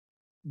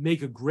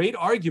make a great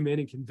argument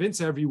and convince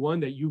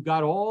everyone that you've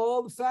got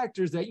all the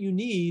factors that you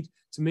need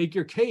to make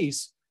your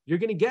case, you're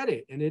going to get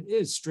it. And it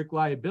is strict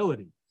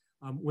liability.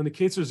 When the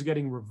cases are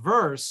getting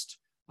reversed,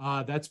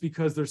 that's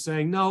because they're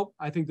saying, no,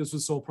 I think this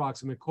was sole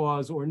proximate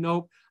cause, or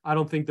nope, I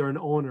don't think they're an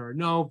owner, or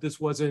no, this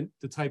wasn't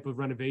the type of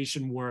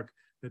renovation work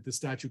that the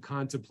statute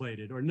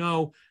contemplated, or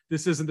no,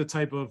 this isn't the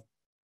type of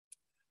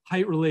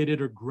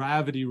height-related or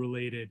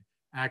gravity-related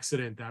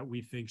accident that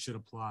we think should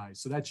apply.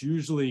 So that's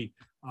usually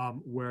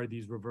where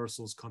these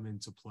reversals come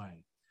into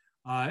play.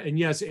 And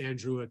yes,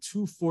 Andrew, a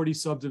 240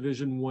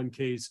 subdivision 1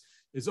 case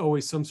is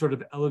always some sort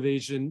of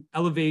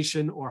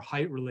elevation or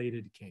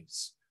height-related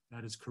case.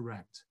 That is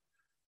correct.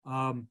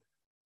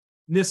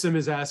 Nissim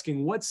is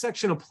asking, what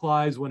section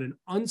applies when an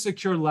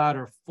unsecured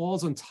ladder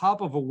falls on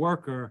top of a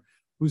worker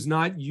who's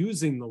not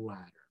using the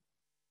ladder?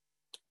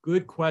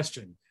 Good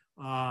question.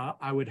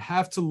 I would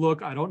have to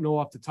look. I don't know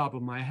off the top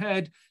of my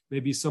head.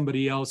 Maybe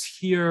somebody else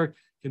here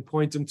can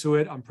point them to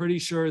it. I'm pretty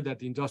sure that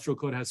the industrial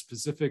code has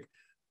specific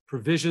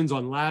provisions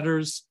on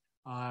ladders.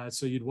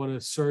 So you'd want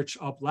to search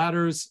up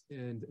ladders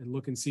and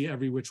look and see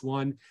every which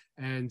one,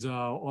 and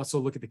also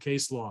look at the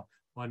case law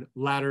on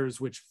ladders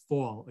which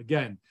fall.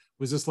 Again,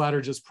 was this ladder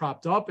just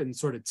propped up and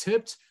sort of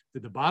tipped?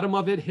 Did the bottom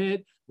of it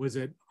hit? Was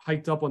it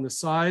hiked up on the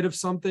side of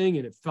something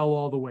and it fell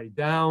all the way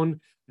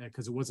down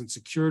because it wasn't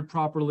secured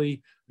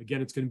properly?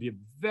 Again, it's going to be a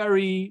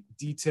very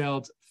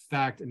detailed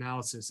fact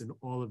analysis in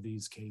all of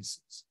these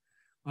cases.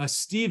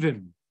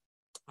 Stephen,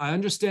 I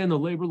understand the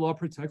labor law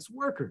protects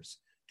workers.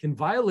 Can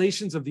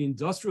violations of the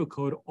industrial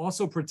code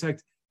also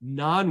protect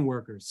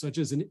non-workers, such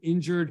as an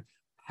injured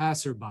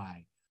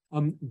passerby?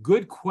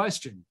 Good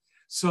question.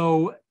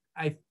 So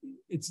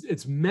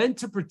it's meant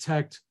to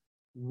protect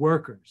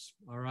workers,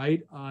 all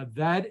right?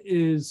 That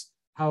is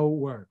how it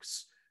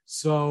works.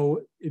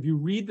 So if you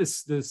read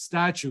the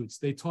statutes,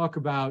 they talk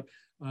about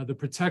the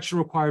protection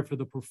required for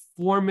the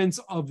performance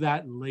of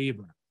that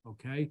labor,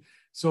 okay?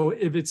 So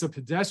if it's a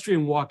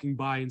pedestrian walking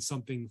by and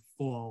something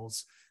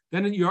falls,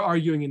 then you're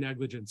arguing a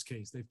negligence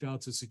case. They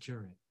failed to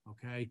secure it,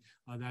 okay?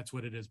 That's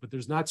what it is. But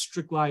there's not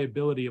strict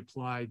liability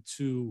applied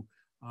to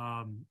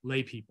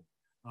lay people.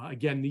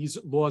 Again, these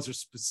laws are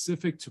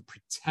specific to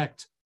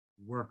protect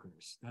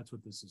workers. That's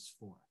what this is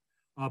for.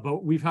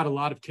 But we've had a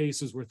lot of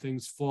cases where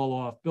things fall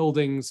off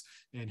buildings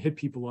and hit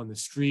people on the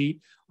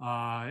street,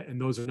 and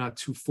those are not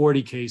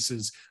 240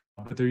 cases,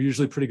 but they're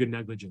usually pretty good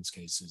negligence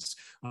cases.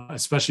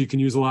 Especially you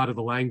can use a lot of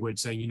the language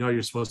saying, you know,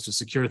 you're supposed to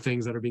secure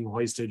things that are being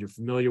hoisted, you're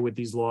familiar with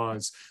these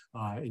laws,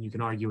 and you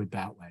can argue it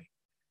that way.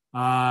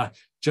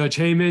 Judge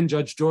Heyman,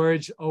 Judge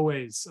George,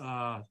 always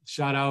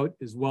shout out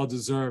is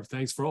well-deserved.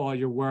 Thanks for all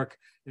your work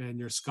and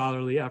your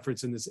scholarly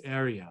efforts in this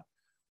area.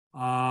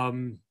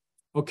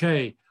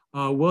 Okay,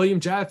 William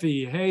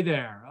Jaffe, hey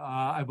there.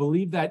 I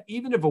believe that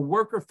even if a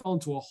worker fell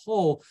into a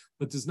hole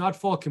but does not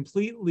fall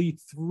completely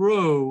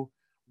through,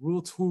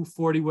 Rule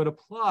 240 would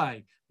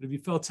apply. But if you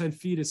fell 10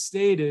 feet as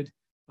stated,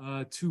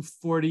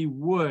 240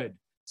 would.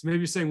 So maybe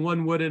you're saying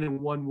one wouldn't and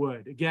one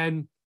would.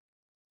 Again,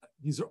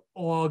 these are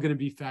all going to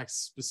be fact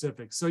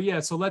specific. So yeah,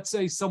 so let's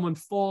say someone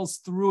falls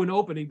through an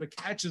opening but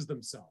catches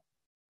themselves,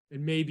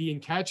 and maybe in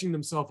catching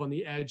themselves on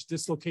the edge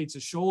dislocates a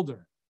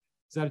shoulder.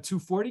 Is that a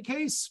 240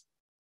 case?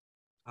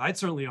 I'd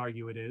certainly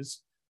argue it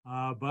is,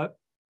 but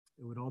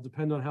it would all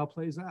depend on how it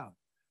plays out.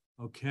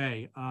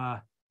 Okay,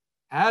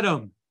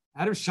 Adam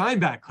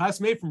Scheinbach,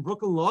 classmate from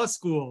Brooklyn Law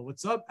School.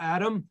 What's up,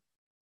 Adam?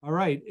 All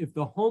right, if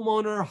the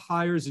homeowner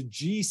hires a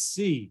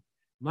GC,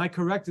 am I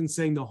correct in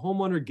saying the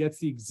homeowner gets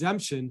the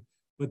exemption,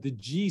 but the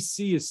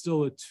GC is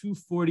still a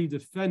 240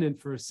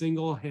 defendant for a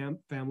single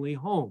family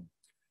home?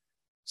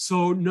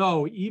 So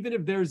no, even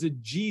if there's a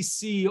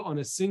GC on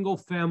a single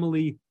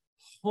family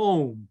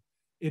home,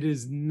 it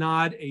is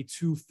not a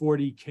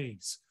 240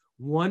 case.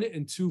 1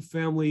 and 2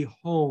 family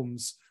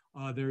homes,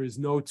 there is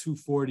no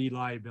 240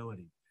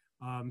 liability.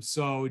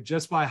 So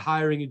just by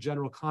hiring a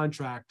general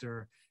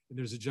contractor, and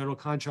there's a general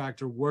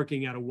contractor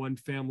working at a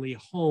 1-family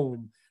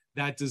home,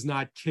 that does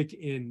not kick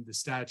in the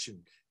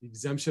statute. The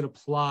exemption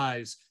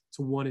applies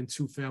to 1 and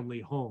 2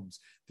 family homes.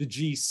 The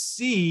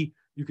GC,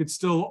 you could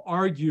still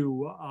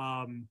argue,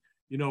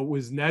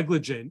 was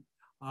negligent.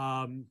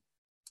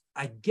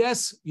 I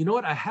guess, you know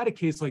what? I had a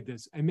case like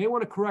this. I may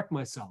want to correct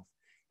myself.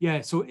 Yeah,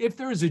 so if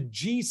there is a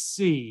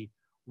GC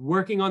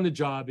working on the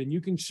job and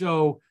you can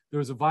show there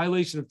was a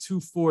violation of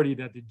 240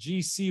 that the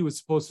GC was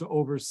supposed to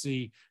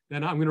oversee,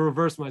 then I'm going to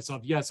reverse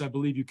myself. Yes, I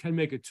believe you can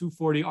make a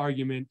 240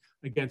 argument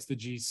against the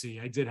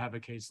GC. I did have a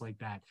case like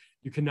that.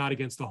 You cannot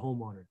against the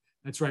homeowner.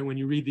 That's right. When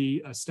you read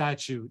the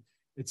statute,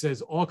 it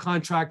says all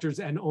contractors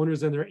and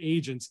owners and their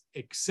agents,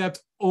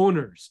 except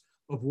owners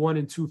of 1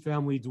 and 2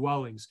 family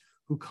dwellings,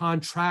 who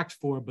contract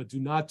for but do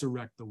not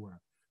direct the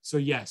work. So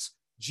yes,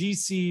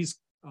 GCs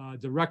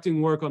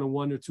directing work on a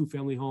 1 or 2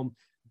 family home,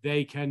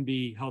 they can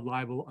be held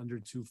liable under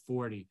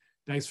 240.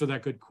 Thanks for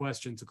that good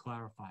question to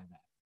clarify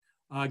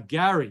that.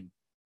 Gary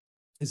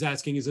is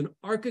asking, is an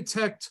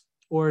architect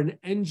or an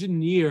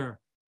engineer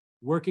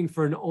working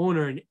for an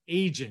owner an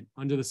agent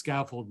under the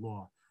scaffold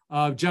law?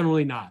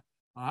 Generally not.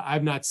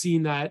 I've not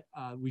seen that.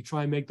 We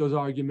try and make those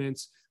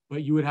arguments,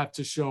 but you would have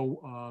to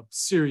show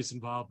serious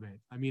involvement.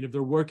 I mean, if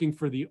they're working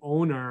for the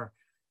owner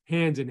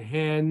hand in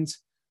hand,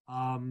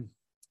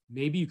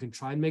 maybe you can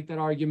try and make that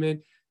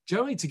argument.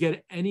 Generally, to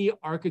get any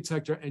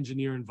architect or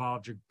engineer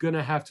involved, you're going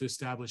to have to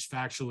establish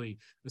factually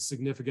a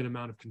significant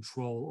amount of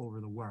control over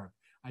the work.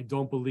 I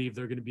don't believe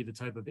they're going to be the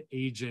type of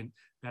agent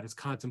that is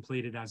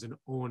contemplated as an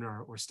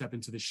owner or step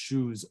into the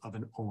shoes of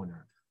an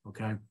owner,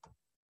 okay?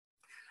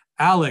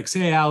 Alex,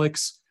 hey,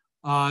 Alex.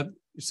 You're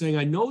saying,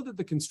 I know that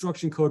the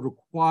construction code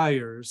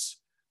requires,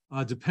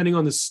 depending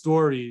on the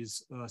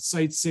stories,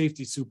 site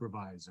safety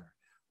supervisor.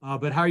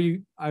 But how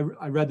you, I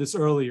read this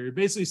earlier. You're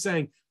basically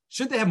saying,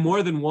 Shouldn't they have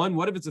more than one?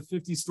 What if it's a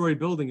 50-story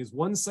building? Is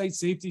one site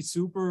safety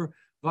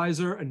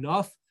supervisor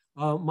enough?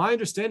 My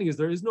understanding is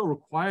there is no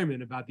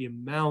requirement about the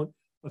amount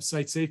of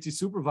site safety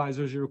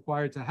supervisors you're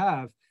required to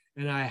have.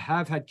 And I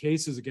have had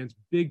cases against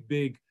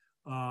big,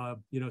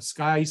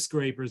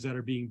 skyscrapers that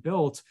are being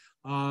built,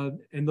 and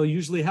they'll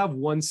usually have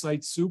one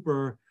site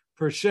super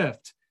per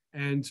shift.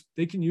 And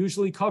they can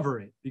usually cover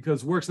it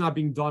because work's not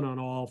being done on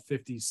all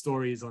 50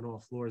 stories on all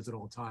floors at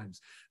all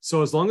times.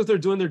 So as long as they're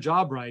doing their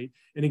job right,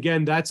 and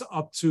again, that's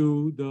up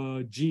to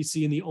the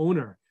GC and the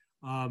owner.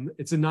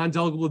 It's a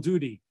non-delegable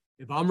duty.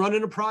 If I'm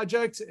running a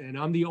project and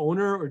I'm the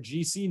owner or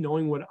GC,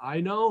 knowing what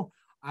I know,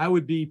 I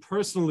would be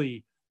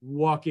personally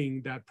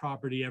walking that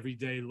property every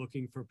day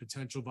looking for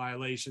potential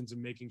violations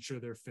and making sure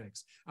they're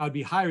fixed. I would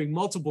be hiring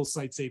multiple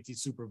site safety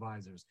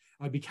supervisors.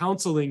 I'd be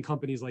counseling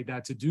companies like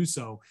that to do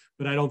so,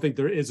 but I don't think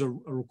there is a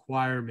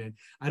requirement.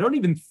 I don't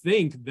even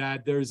think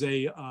that there's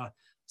a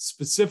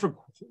specific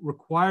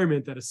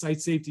requirement that a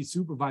site safety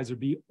supervisor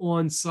be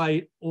on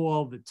site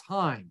all the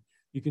time.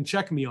 You can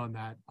check me on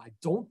that. I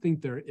don't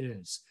think there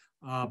is,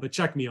 but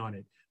check me on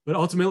it. But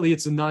ultimately,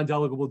 it's a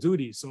non-delegable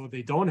duty. So if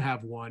they don't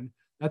have one,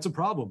 that's a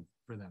problem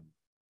for them.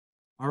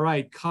 All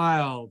right,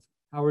 Kyle,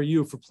 how are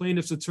you? For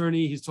plaintiff's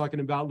attorney, he's talking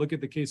about, look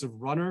at the case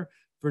of Runner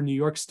for New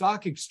York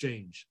Stock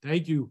Exchange.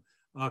 Thank you,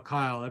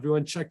 Kyle.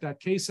 Everyone check that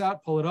case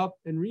out, pull it up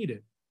and read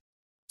it.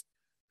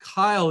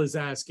 Kyle is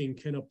asking,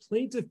 can a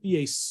plaintiff be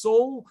a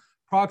sole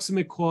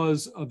proximate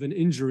cause of an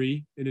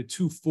injury in a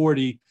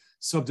 240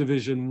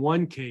 subdivision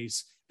 1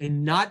 case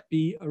and not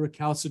be a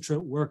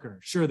recalcitrant worker?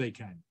 Sure, they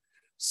can.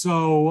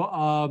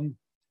 So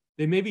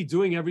they may be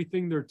doing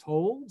everything they're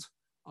told,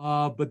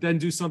 but then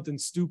do something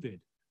stupid.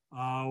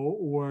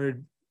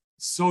 Or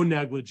so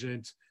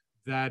negligent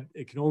that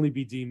it can only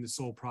be deemed the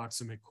sole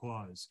proximate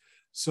cause.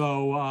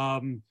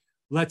 So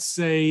let's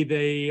say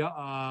they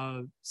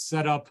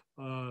set up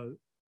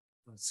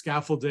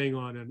scaffolding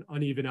on an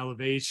uneven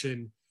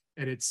elevation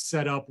and it's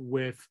set up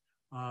with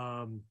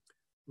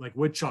like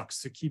wood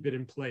chucks to keep it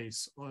in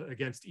place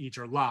against each,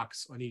 or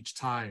locks on each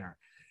tire.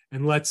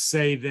 And let's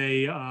say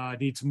they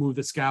need to move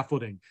the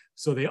scaffolding.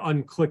 So they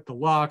unclick the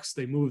locks,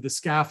 they move the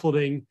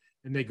scaffolding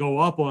and they go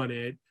up on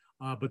it.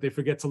 But they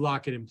forget to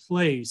lock it in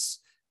place.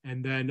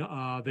 And then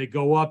they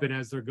go up, and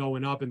as they're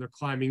going up and they're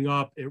climbing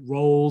up, it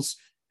rolls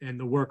and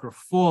the worker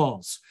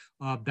falls.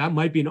 That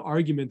might be an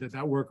argument that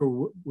that worker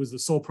was the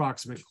sole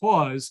proximate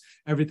cause.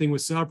 Everything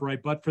was set up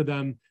right, but for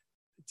them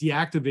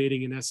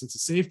deactivating, in essence, a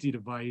safety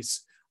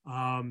device,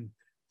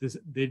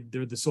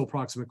 they're the sole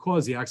proximate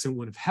cause. The accident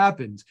wouldn't have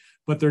happened,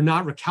 but they're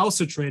not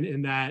recalcitrant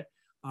in that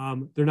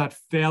they're not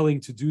failing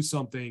to do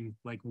something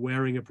like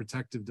wearing a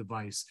protective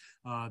device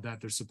that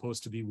they're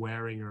supposed to be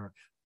wearing, or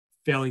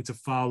failing to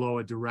follow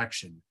a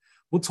direction.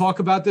 We'll talk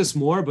about this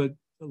more, but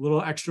a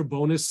little extra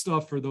bonus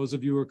stuff for those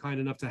of you who are kind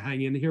enough to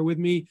hang in here with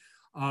me.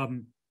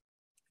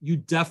 You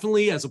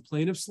definitely, as a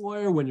plaintiff's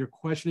lawyer, when you're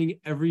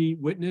questioning every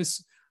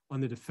witness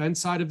on the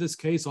defense side of this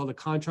case, all the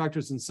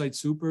contractors and site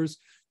supers,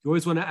 you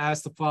always want to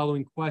ask the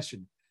following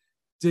question.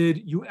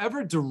 Did you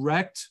ever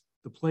direct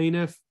the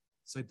plaintiff,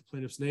 cite the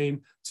plaintiff's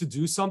name, to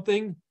do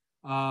something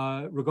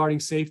regarding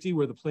safety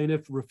where the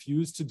plaintiff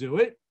refused to do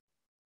it?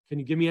 Can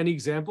you give me any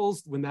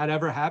examples when that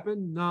ever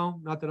happened? No,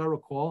 not that I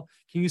recall.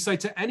 Can you cite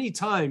to any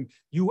time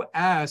you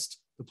asked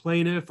the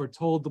plaintiff or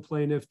told the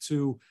plaintiff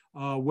to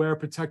wear a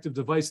protective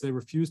device, they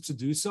refused to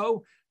do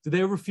so? Did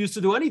they ever refuse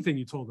to do anything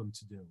you told them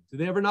to do? Did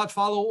they ever not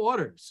follow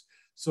orders?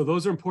 So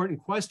those are important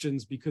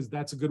questions, because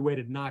that's a good way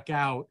to knock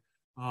out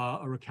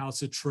a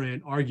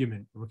recalcitrant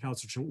argument, a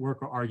recalcitrant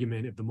worker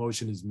argument, if the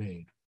motion is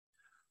made.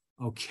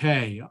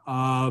 Okay.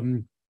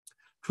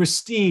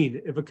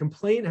 Christine, if a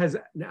complaint has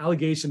an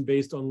allegation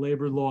based on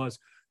labor laws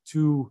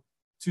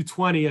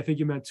 220, I think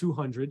you meant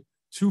 200,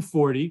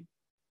 240,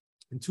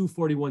 and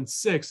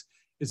 241.6,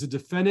 is a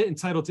defendant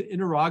entitled to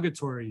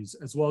interrogatories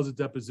as well as a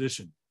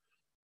deposition?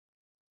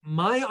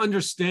 My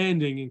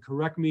understanding, and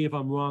correct me if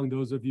I'm wrong,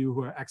 those of you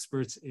who are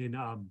experts in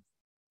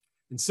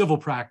civil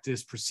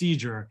practice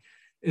procedure,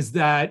 is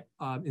that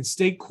in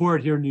state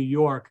court here in New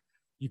York,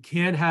 you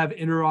can't have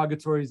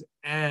interrogatories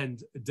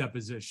and a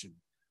deposition.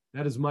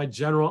 That is my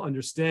general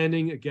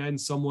understanding. Again,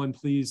 someone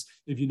please,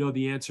 if you know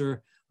the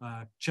answer,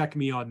 check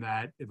me on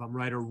that if I'm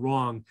right or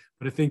wrong.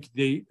 But I think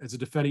as a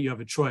defendant, you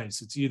have a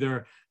choice. It's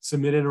either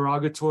submit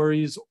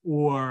interrogatories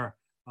or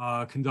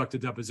conduct a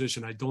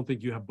deposition. I don't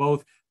think you have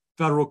both.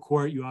 Federal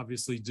court, you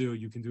obviously do.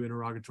 You can do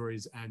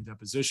interrogatories and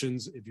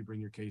depositions if you bring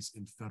your case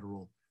in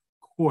federal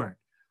court.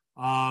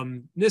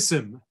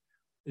 Nissim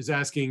is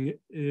asking,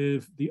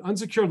 if the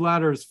unsecured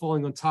ladder is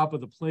falling on top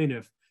of the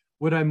plaintiff,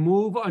 would I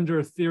move under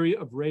a theory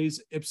of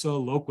res ipsa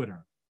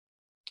loquitur?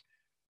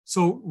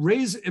 So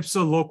res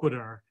ipsa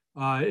loquitur,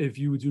 if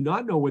you do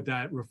not know what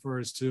that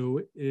refers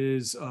to,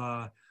 is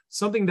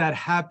something that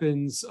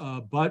happens,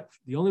 but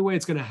the only way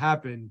it's going to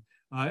happen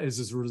is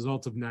as a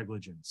result of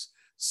negligence.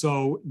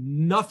 So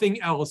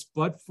nothing else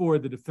but for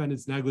the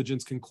defendant's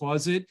negligence can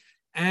cause it,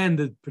 and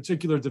the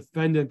particular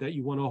defendant that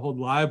you want to hold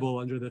liable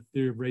under the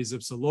theory of res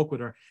ipsa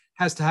loquitur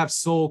has to have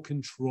sole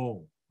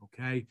control,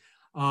 okay?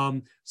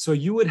 So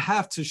you would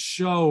have to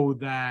show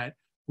that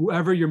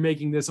whoever you're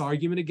making this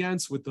argument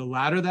against with the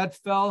ladder that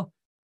fell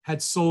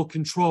had sole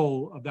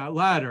control of that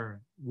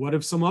ladder. What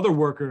if some other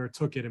worker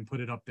took it and put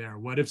it up there?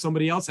 What if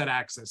somebody else had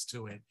access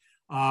to it?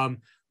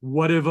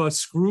 What if a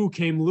screw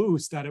came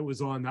loose that it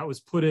was on that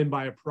was put in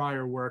by a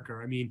prior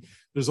worker? I mean,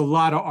 there's a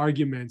lot of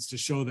arguments to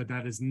show that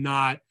that is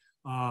not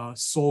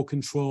sole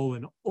control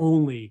and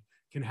only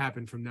can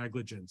happen from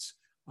negligence.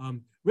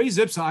 Res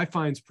ipsa I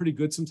find is pretty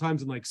good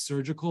sometimes in like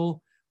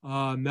surgical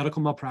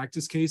medical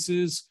malpractice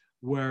cases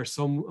where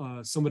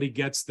somebody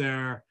gets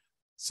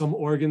some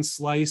organ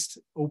sliced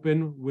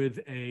open with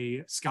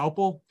a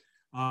scalpel,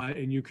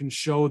 and you can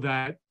show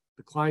that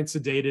the client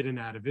sedated and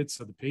out of it,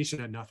 so the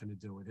patient had nothing to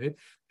do with it.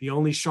 The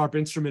only sharp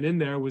instrument in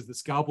there was the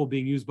scalpel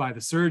being used by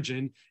the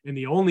surgeon, and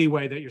the only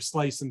way that you're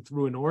slicing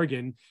through an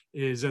organ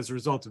is as a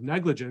result of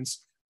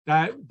negligence.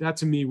 That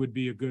to me would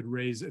be a good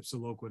res ipsa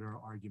loquitur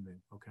argument,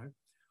 okay?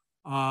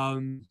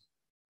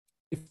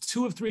 If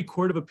 2 of 3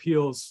 Court of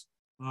Appeals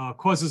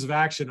causes of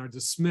action are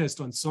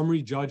dismissed on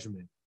summary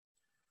judgment,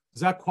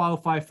 does that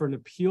qualify for an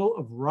appeal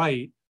of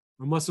right,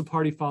 or must a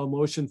party file a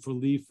motion for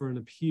leave for an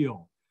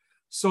appeal?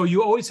 So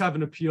you always have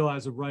an appeal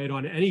as a right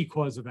on any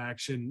cause of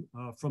action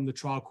from the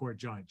trial court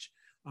judge,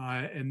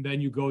 and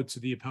then you go to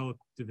the appellate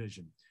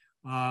division.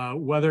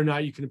 Whether or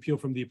not you can appeal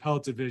from the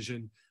appellate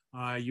division,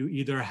 you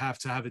either have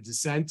to have a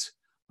dissent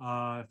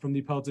from the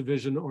appellate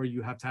division, or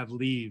you have to have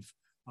leave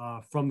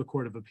from the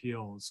Court of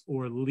Appeals,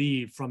 or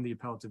leave from the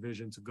appellate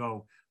division to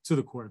go to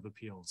the Court of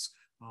Appeals.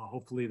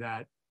 Hopefully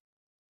that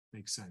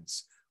makes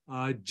sense.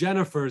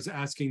 Jennifer is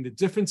asking the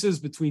differences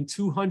between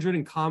 200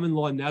 and common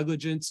law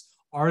negligence.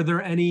 Are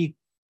there any?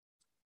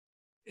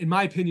 In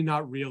my opinion,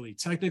 not really.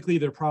 Technically,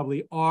 there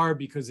probably are,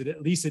 because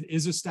at least it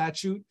is a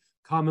statute.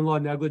 Common law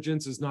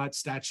negligence is not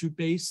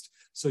statute-based.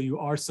 So you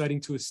are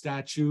citing to a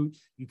statute.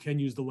 You can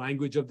use the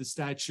language of the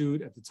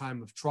statute at the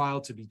time of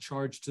trial to be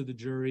charged to the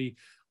jury.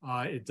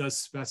 It does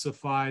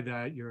specify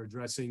that you're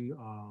addressing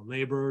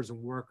laborers and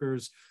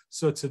workers.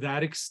 So to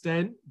that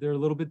extent, they're a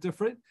little bit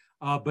different.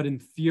 But in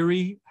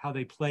theory, how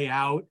they play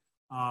out,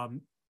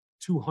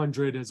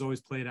 200 has always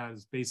played out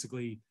as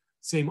basically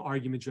same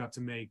argument you have to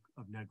make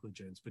of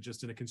negligence, but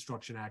just in a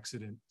construction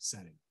accident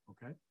setting,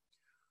 okay?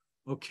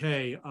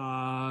 Okay,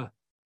 all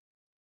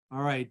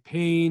right,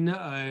 Payne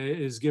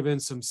is given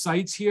some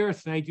cites here.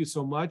 Thank you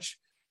so much.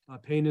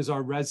 Payne is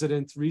our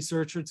resident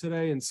researcher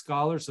today and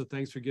scholar, so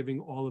thanks for giving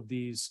all of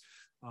these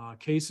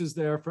cases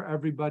there for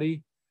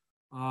everybody.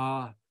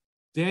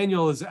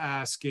 Daniel is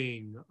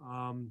asking,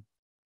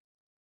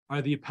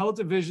 are the appellate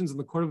divisions and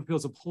the Court of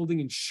Appeals upholding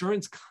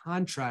insurance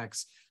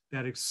contracts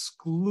that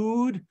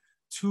exclude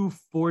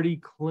 240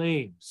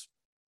 claims?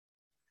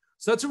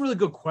 So that's a really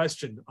good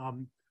question.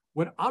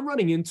 What I'm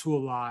running into a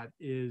lot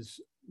is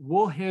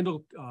we'll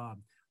handle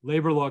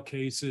labor law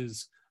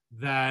cases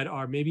that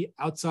are maybe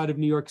outside of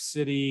New York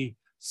City,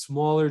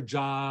 smaller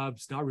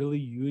jobs, not really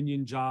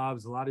union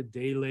jobs. A lot of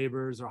day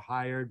laborers are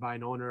hired by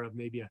an owner of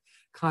maybe a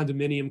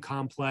condominium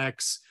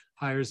complex,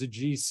 hires a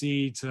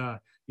GC to,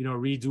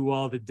 redo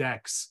all the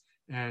decks,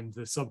 and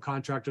the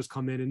subcontractors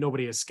come in and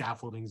nobody has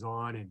scaffoldings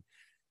on,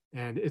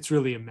 and it's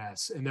really a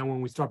mess. And then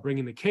when we start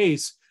bringing the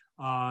case,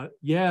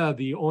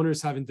 the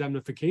owners have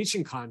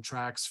indemnification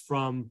contracts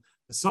from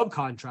the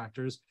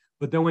subcontractors,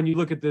 but then when you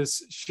look at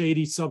this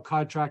shady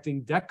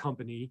subcontracting deck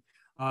company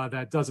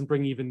that doesn't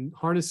bring even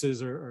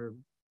harnesses or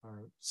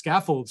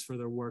scaffolds for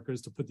their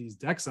workers to put these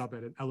decks up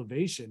at an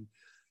elevation,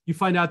 you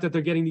find out that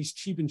they're getting these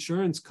cheap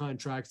insurance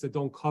contracts that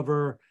don't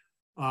cover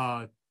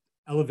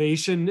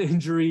elevation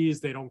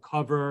injuries. They don't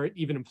cover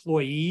even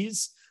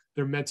employees.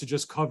 They're meant to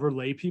just cover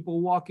lay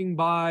people walking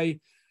by.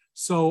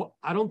 So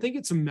I don't think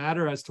it's a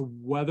matter as to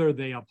whether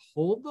they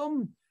uphold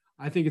them.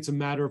 I think it's a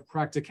matter of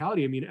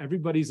practicality. I mean,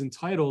 everybody's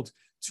entitled.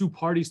 2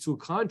 parties to a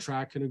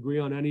contract can agree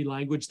on any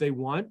language they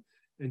want,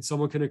 and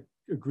someone can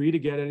agree to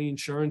get any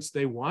insurance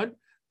they want.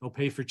 They'll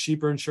pay for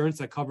cheaper insurance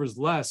that covers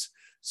less.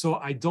 So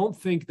I don't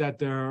think that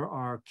there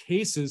are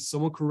cases,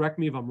 someone correct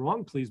me if I'm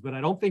wrong, please, but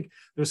I don't think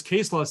there's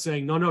case law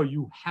saying, no,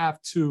 you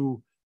have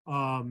to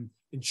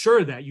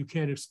ensure that you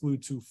can't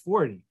exclude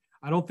 240.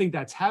 I don't think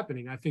that's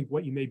happening. I think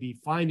what you may be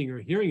finding or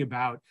hearing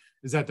about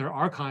is that there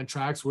are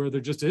contracts where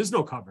there just is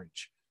no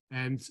coverage.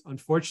 And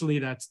unfortunately,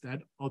 that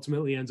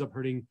ultimately ends up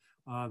hurting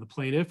the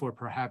plaintiff, or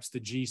perhaps the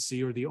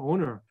GC or the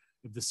owner,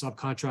 if the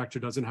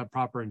subcontractor doesn't have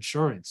proper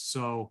insurance.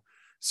 So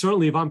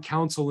certainly if I'm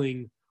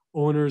counseling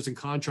owners and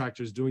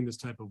contractors doing this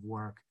type of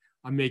work,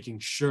 I'm making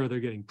sure they're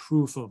getting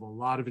proof of a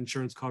lot of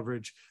insurance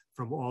coverage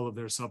from all of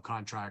their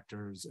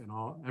subcontractors and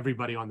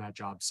everybody on that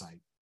job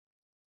site.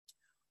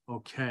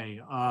 Okay.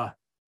 All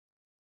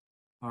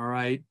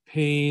right.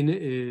 Payne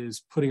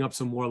is putting up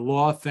some more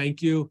law.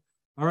 Thank you.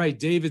 All right.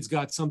 David's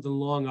got something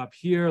long up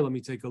here. Let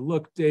me take a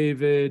look,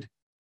 David.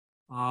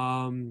 If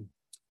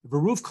a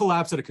roof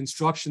collapsed at a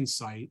construction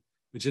site,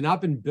 which had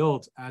not been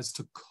built as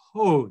to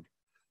code,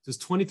 does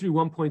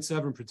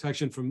 23.1.7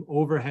 protection from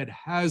overhead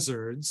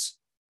hazards,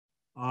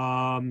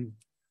 does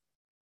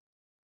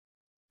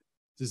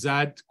Does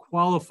that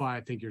qualify?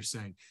 I think you're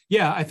saying.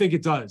 Yeah, I think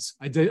it does.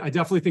 I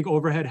definitely think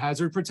overhead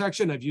hazard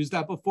protection, I've used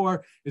that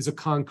before, is a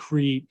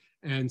concrete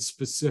and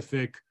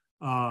specific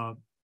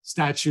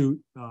statute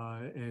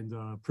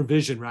and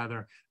provision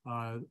rather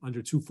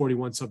under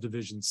 241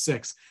 subdivision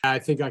 6. I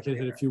think I can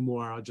hit a few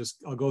more.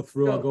 I'll go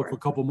through. I'll go for a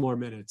couple more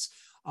minutes.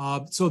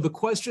 So the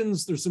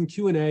questions, there's some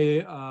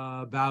Q&A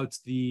about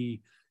the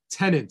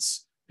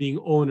tenants being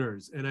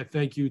owners, and I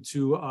thank you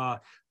to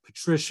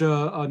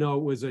Patricia. No,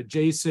 it was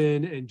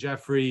Jason and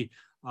Jeffrey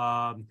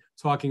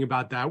talking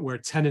about that, where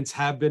tenants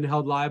have been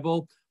held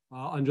liable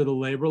under the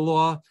labor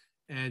law,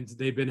 and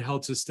they've been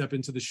held to step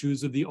into the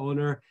shoes of the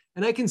owner.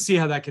 And I can see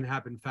how that can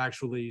happen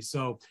factually.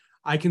 So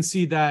I can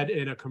see that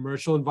in a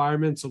commercial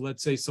environment. So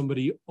let's say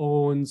somebody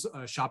owns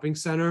a shopping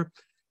center,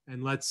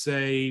 and let's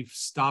say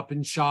Stop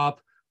and Shop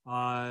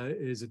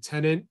is a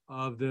tenant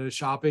of the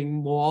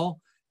shopping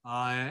mall,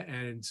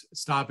 and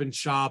Stop and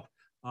Shop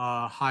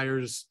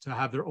hires to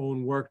have their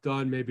own work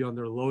done, maybe on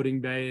their loading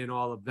bay and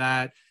all of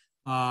that.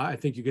 I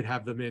think you could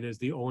have them in as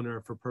the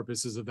owner for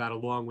purposes of that,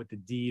 along with the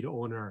deed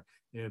owner,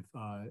 if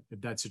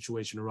that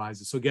situation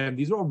arises. So again,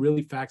 these are all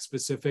really fact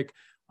specific.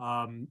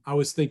 I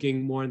was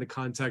thinking more in the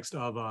context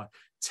of a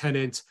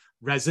tenant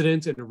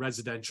resident in a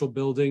residential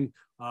building.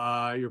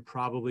 You're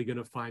probably going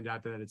to find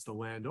out that it's the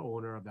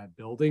landowner of that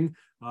building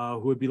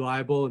who would be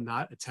liable, and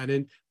not a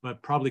tenant,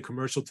 but probably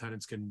commercial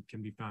tenants can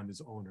be found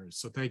as owners.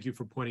 So thank you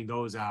for pointing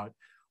those out.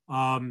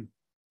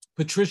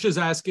 Patricia's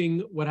asking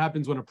what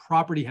happens when a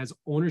property has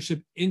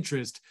ownership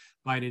interest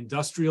by an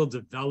industrial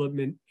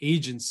development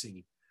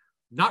agency.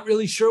 Not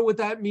really sure what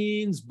that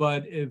means,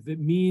 but if it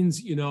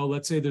means,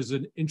 let's say there's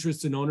an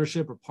interest in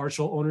ownership or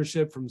partial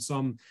ownership from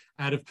some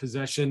out of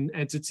possession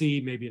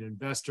entity, maybe an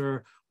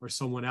investor or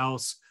someone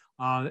else,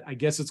 I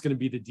guess it's going to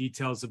be the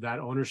details of that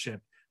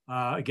ownership.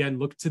 Again,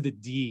 look to the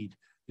deed.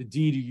 The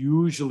deed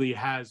usually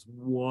has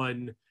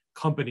one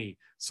company.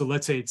 So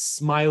let's say it's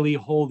Smiley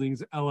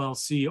Holdings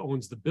LLC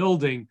owns the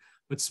building,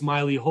 but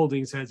Smiley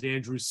Holdings has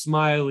Andrew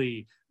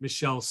Smiley,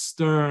 Michelle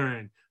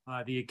Stern,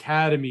 the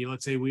Academy.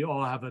 Let's say we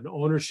all have an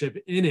ownership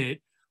in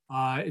it.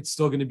 It's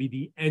still going to be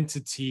the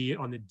entity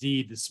on the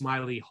deed, the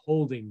Smiley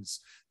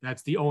Holdings.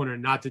 That's the owner,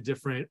 not the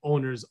different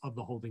owners of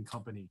the holding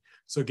company.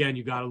 So again,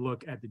 you got to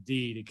look at the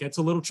deed. It gets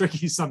a little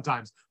tricky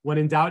sometimes. When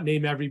in doubt,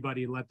 name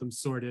everybody and let them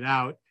sort it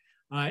out.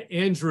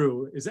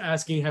 Andrew is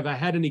asking, have I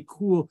had any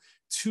cool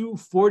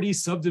 240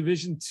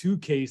 subdivision 2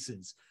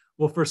 cases?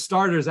 Well, for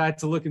starters, I had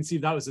to look and see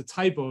if that was a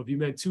typo. If you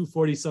meant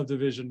 240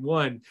 subdivision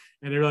 1,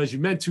 and I realized you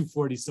meant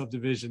 240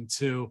 subdivision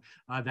 2,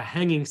 the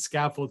hanging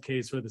scaffold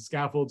case where the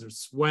scaffolds are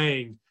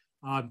swaying.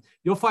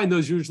 You'll find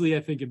those usually,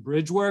 I think, in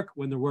bridge work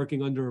when they're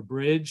working under a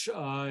bridge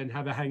and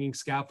have a hanging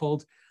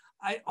scaffold.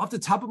 Off the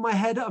top of my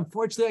head,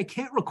 unfortunately, I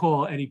can't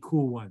recall any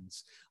cool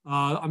ones.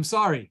 I'm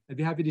sorry. I'd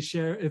be happy to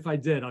share if I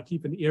did. I'll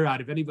keep an ear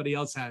out. If anybody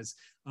else has,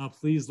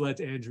 please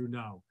let Andrew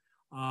know.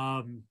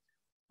 All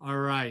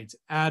right,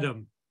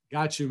 Adam,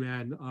 got you,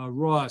 man.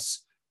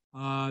 Ross,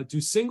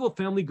 do single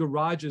family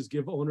garages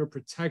give owner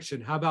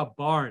protection? How about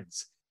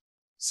barns?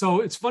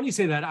 So it's funny you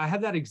say that. I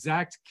had that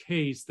exact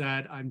case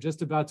that I'm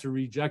just about to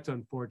reject,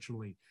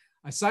 unfortunately.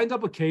 I signed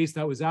up a case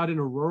that was out in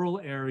a rural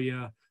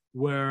area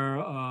where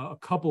a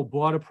couple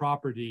bought a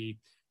property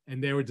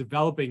and they were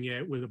developing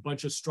it with a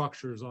bunch of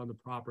structures on the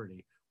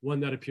property. One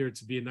that appeared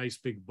to be a nice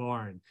big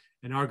barn.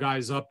 And our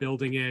guy's up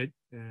building it,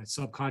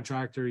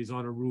 subcontractor, he's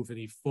on a roof and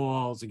he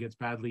falls and gets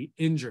badly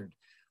injured.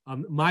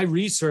 My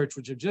research,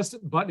 which I'm just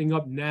buttoning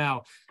up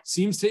now,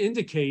 seems to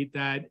indicate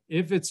that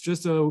if it's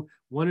just a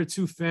 1 or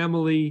 2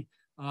 family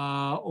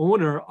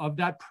owner of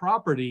that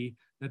property,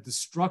 that the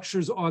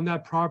structures on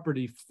that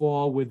property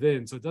fall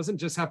within. So it doesn't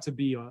just have to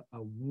be a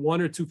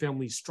 1 or 2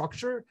 family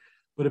structure,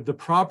 but if the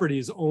property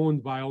is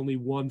owned by only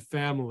one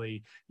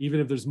family, even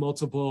if there's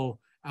multiple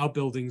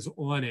outbuildings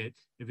on it,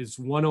 if it's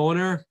one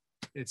owner,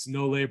 it's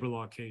no labor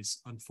law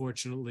case,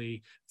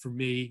 unfortunately, for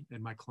me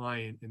and my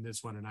client in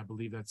this one. And I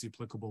believe that's the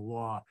applicable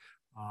law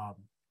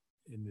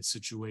in this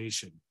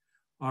situation.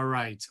 All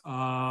right.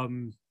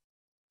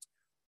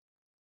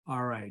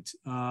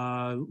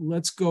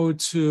 Let's go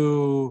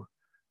to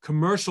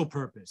commercial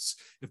purpose.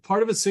 If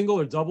part of a single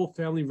or double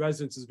family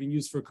residence is being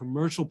used for a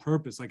commercial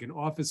purpose, like an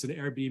office and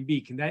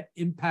Airbnb, can that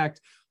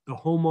impact the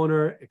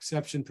homeowner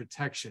exception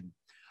protection?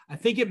 I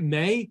think it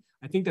may.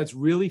 I think that's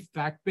really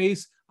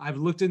fact-based. I've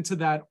looked into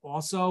that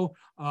also,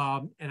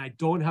 and I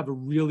don't have a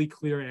really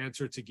clear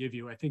answer to give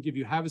you. I think if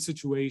you have a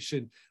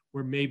situation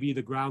where maybe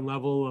the ground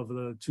level of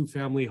the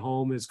 2-family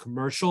home is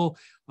commercial,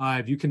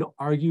 if you can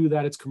argue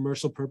that it's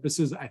commercial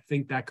purposes, I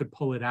think that could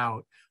pull it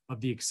out of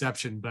the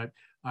exception. But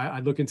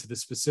I look into the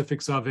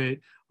specifics of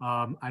it.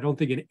 I don't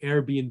think an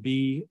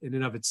Airbnb in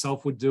and of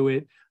itself would do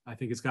it. I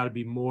think it's got to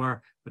be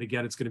more, but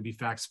again, it's going to be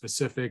fact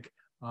specific.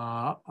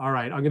 All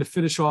right, I'm going to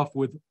finish off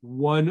with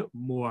one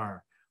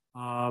more.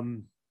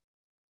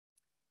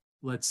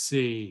 Let's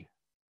see.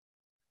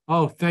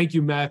 Oh, thank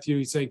you, Matthew.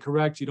 He's saying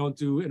correct. You don't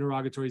do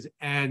interrogatories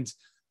and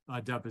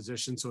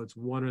deposition, so it's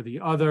one or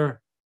the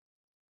other.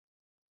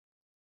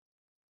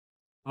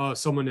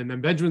 someone, and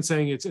then Benjamin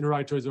saying it's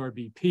interrogatories or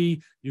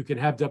BP. You can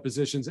have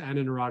depositions and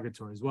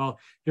interrogatories. Well,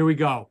 here we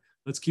go.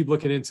 Let's keep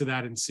looking into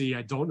that and see.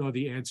 I don't know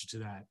the answer to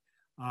that.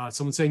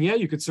 Someone saying, yeah,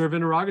 you could serve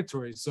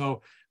interrogatories.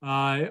 So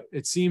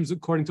it seems,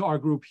 according to our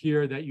group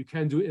here, that you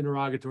can do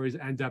interrogatories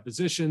and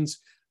depositions.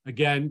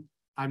 Again,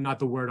 I'm not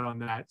the word on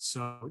that,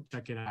 so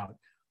check it out.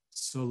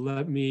 So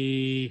let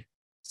me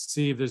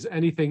see if there's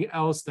anything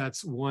else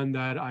that's one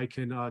that I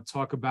can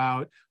talk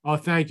about. Oh,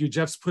 thank you.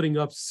 Jeff's putting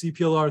up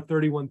CPLR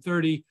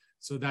 3130,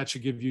 so that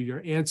should give you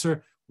your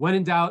answer. When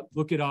in doubt,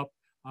 look it up.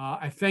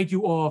 I thank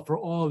you all for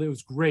all. It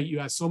was great. You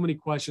asked so many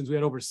questions. We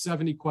had over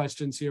 70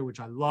 questions here,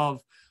 which I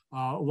love.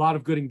 A lot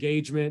of good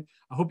engagement.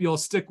 I hope you all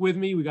stick with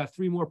me. We got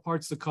 3 more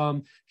parts to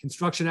come.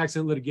 Construction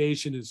accident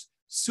litigation is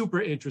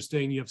super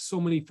interesting. You have so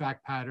many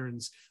fact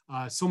patterns,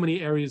 so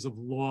many areas of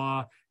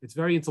law. It's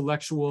very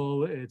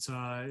intellectual. It's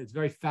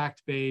very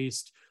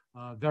fact-based,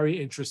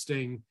 very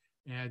interesting.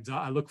 And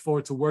I look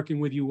forward to working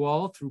with you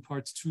all through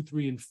parts 2,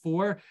 3, and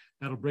 4.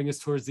 That'll bring us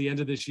towards the end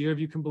of this year, if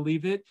you can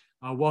believe it.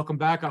 Welcome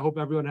back. I hope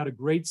everyone had a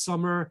great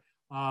summer.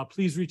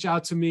 Please reach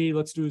out to me.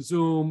 Let's do a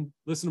Zoom.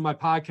 Listen to my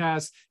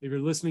podcast. If you're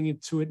listening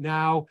to it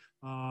now,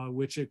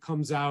 which it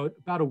comes out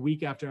about a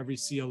week after every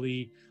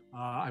CLE,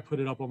 I put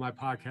it up on my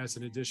podcast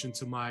in addition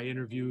to my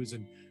interviews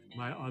and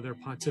my other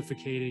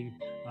pontificating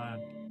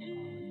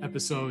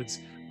episodes.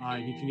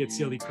 You can get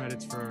CLE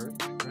credits for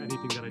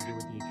anything that I do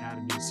with the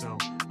Academy. So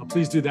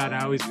please do that.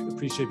 I always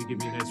appreciate if you give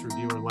me a nice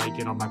review or like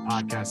it on my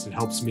podcast. It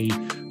helps me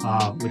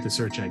with the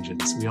search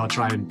engines. We all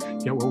try and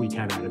get what we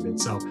can out of it.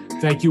 So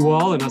thank you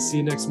all, and I'll see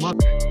you next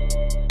month.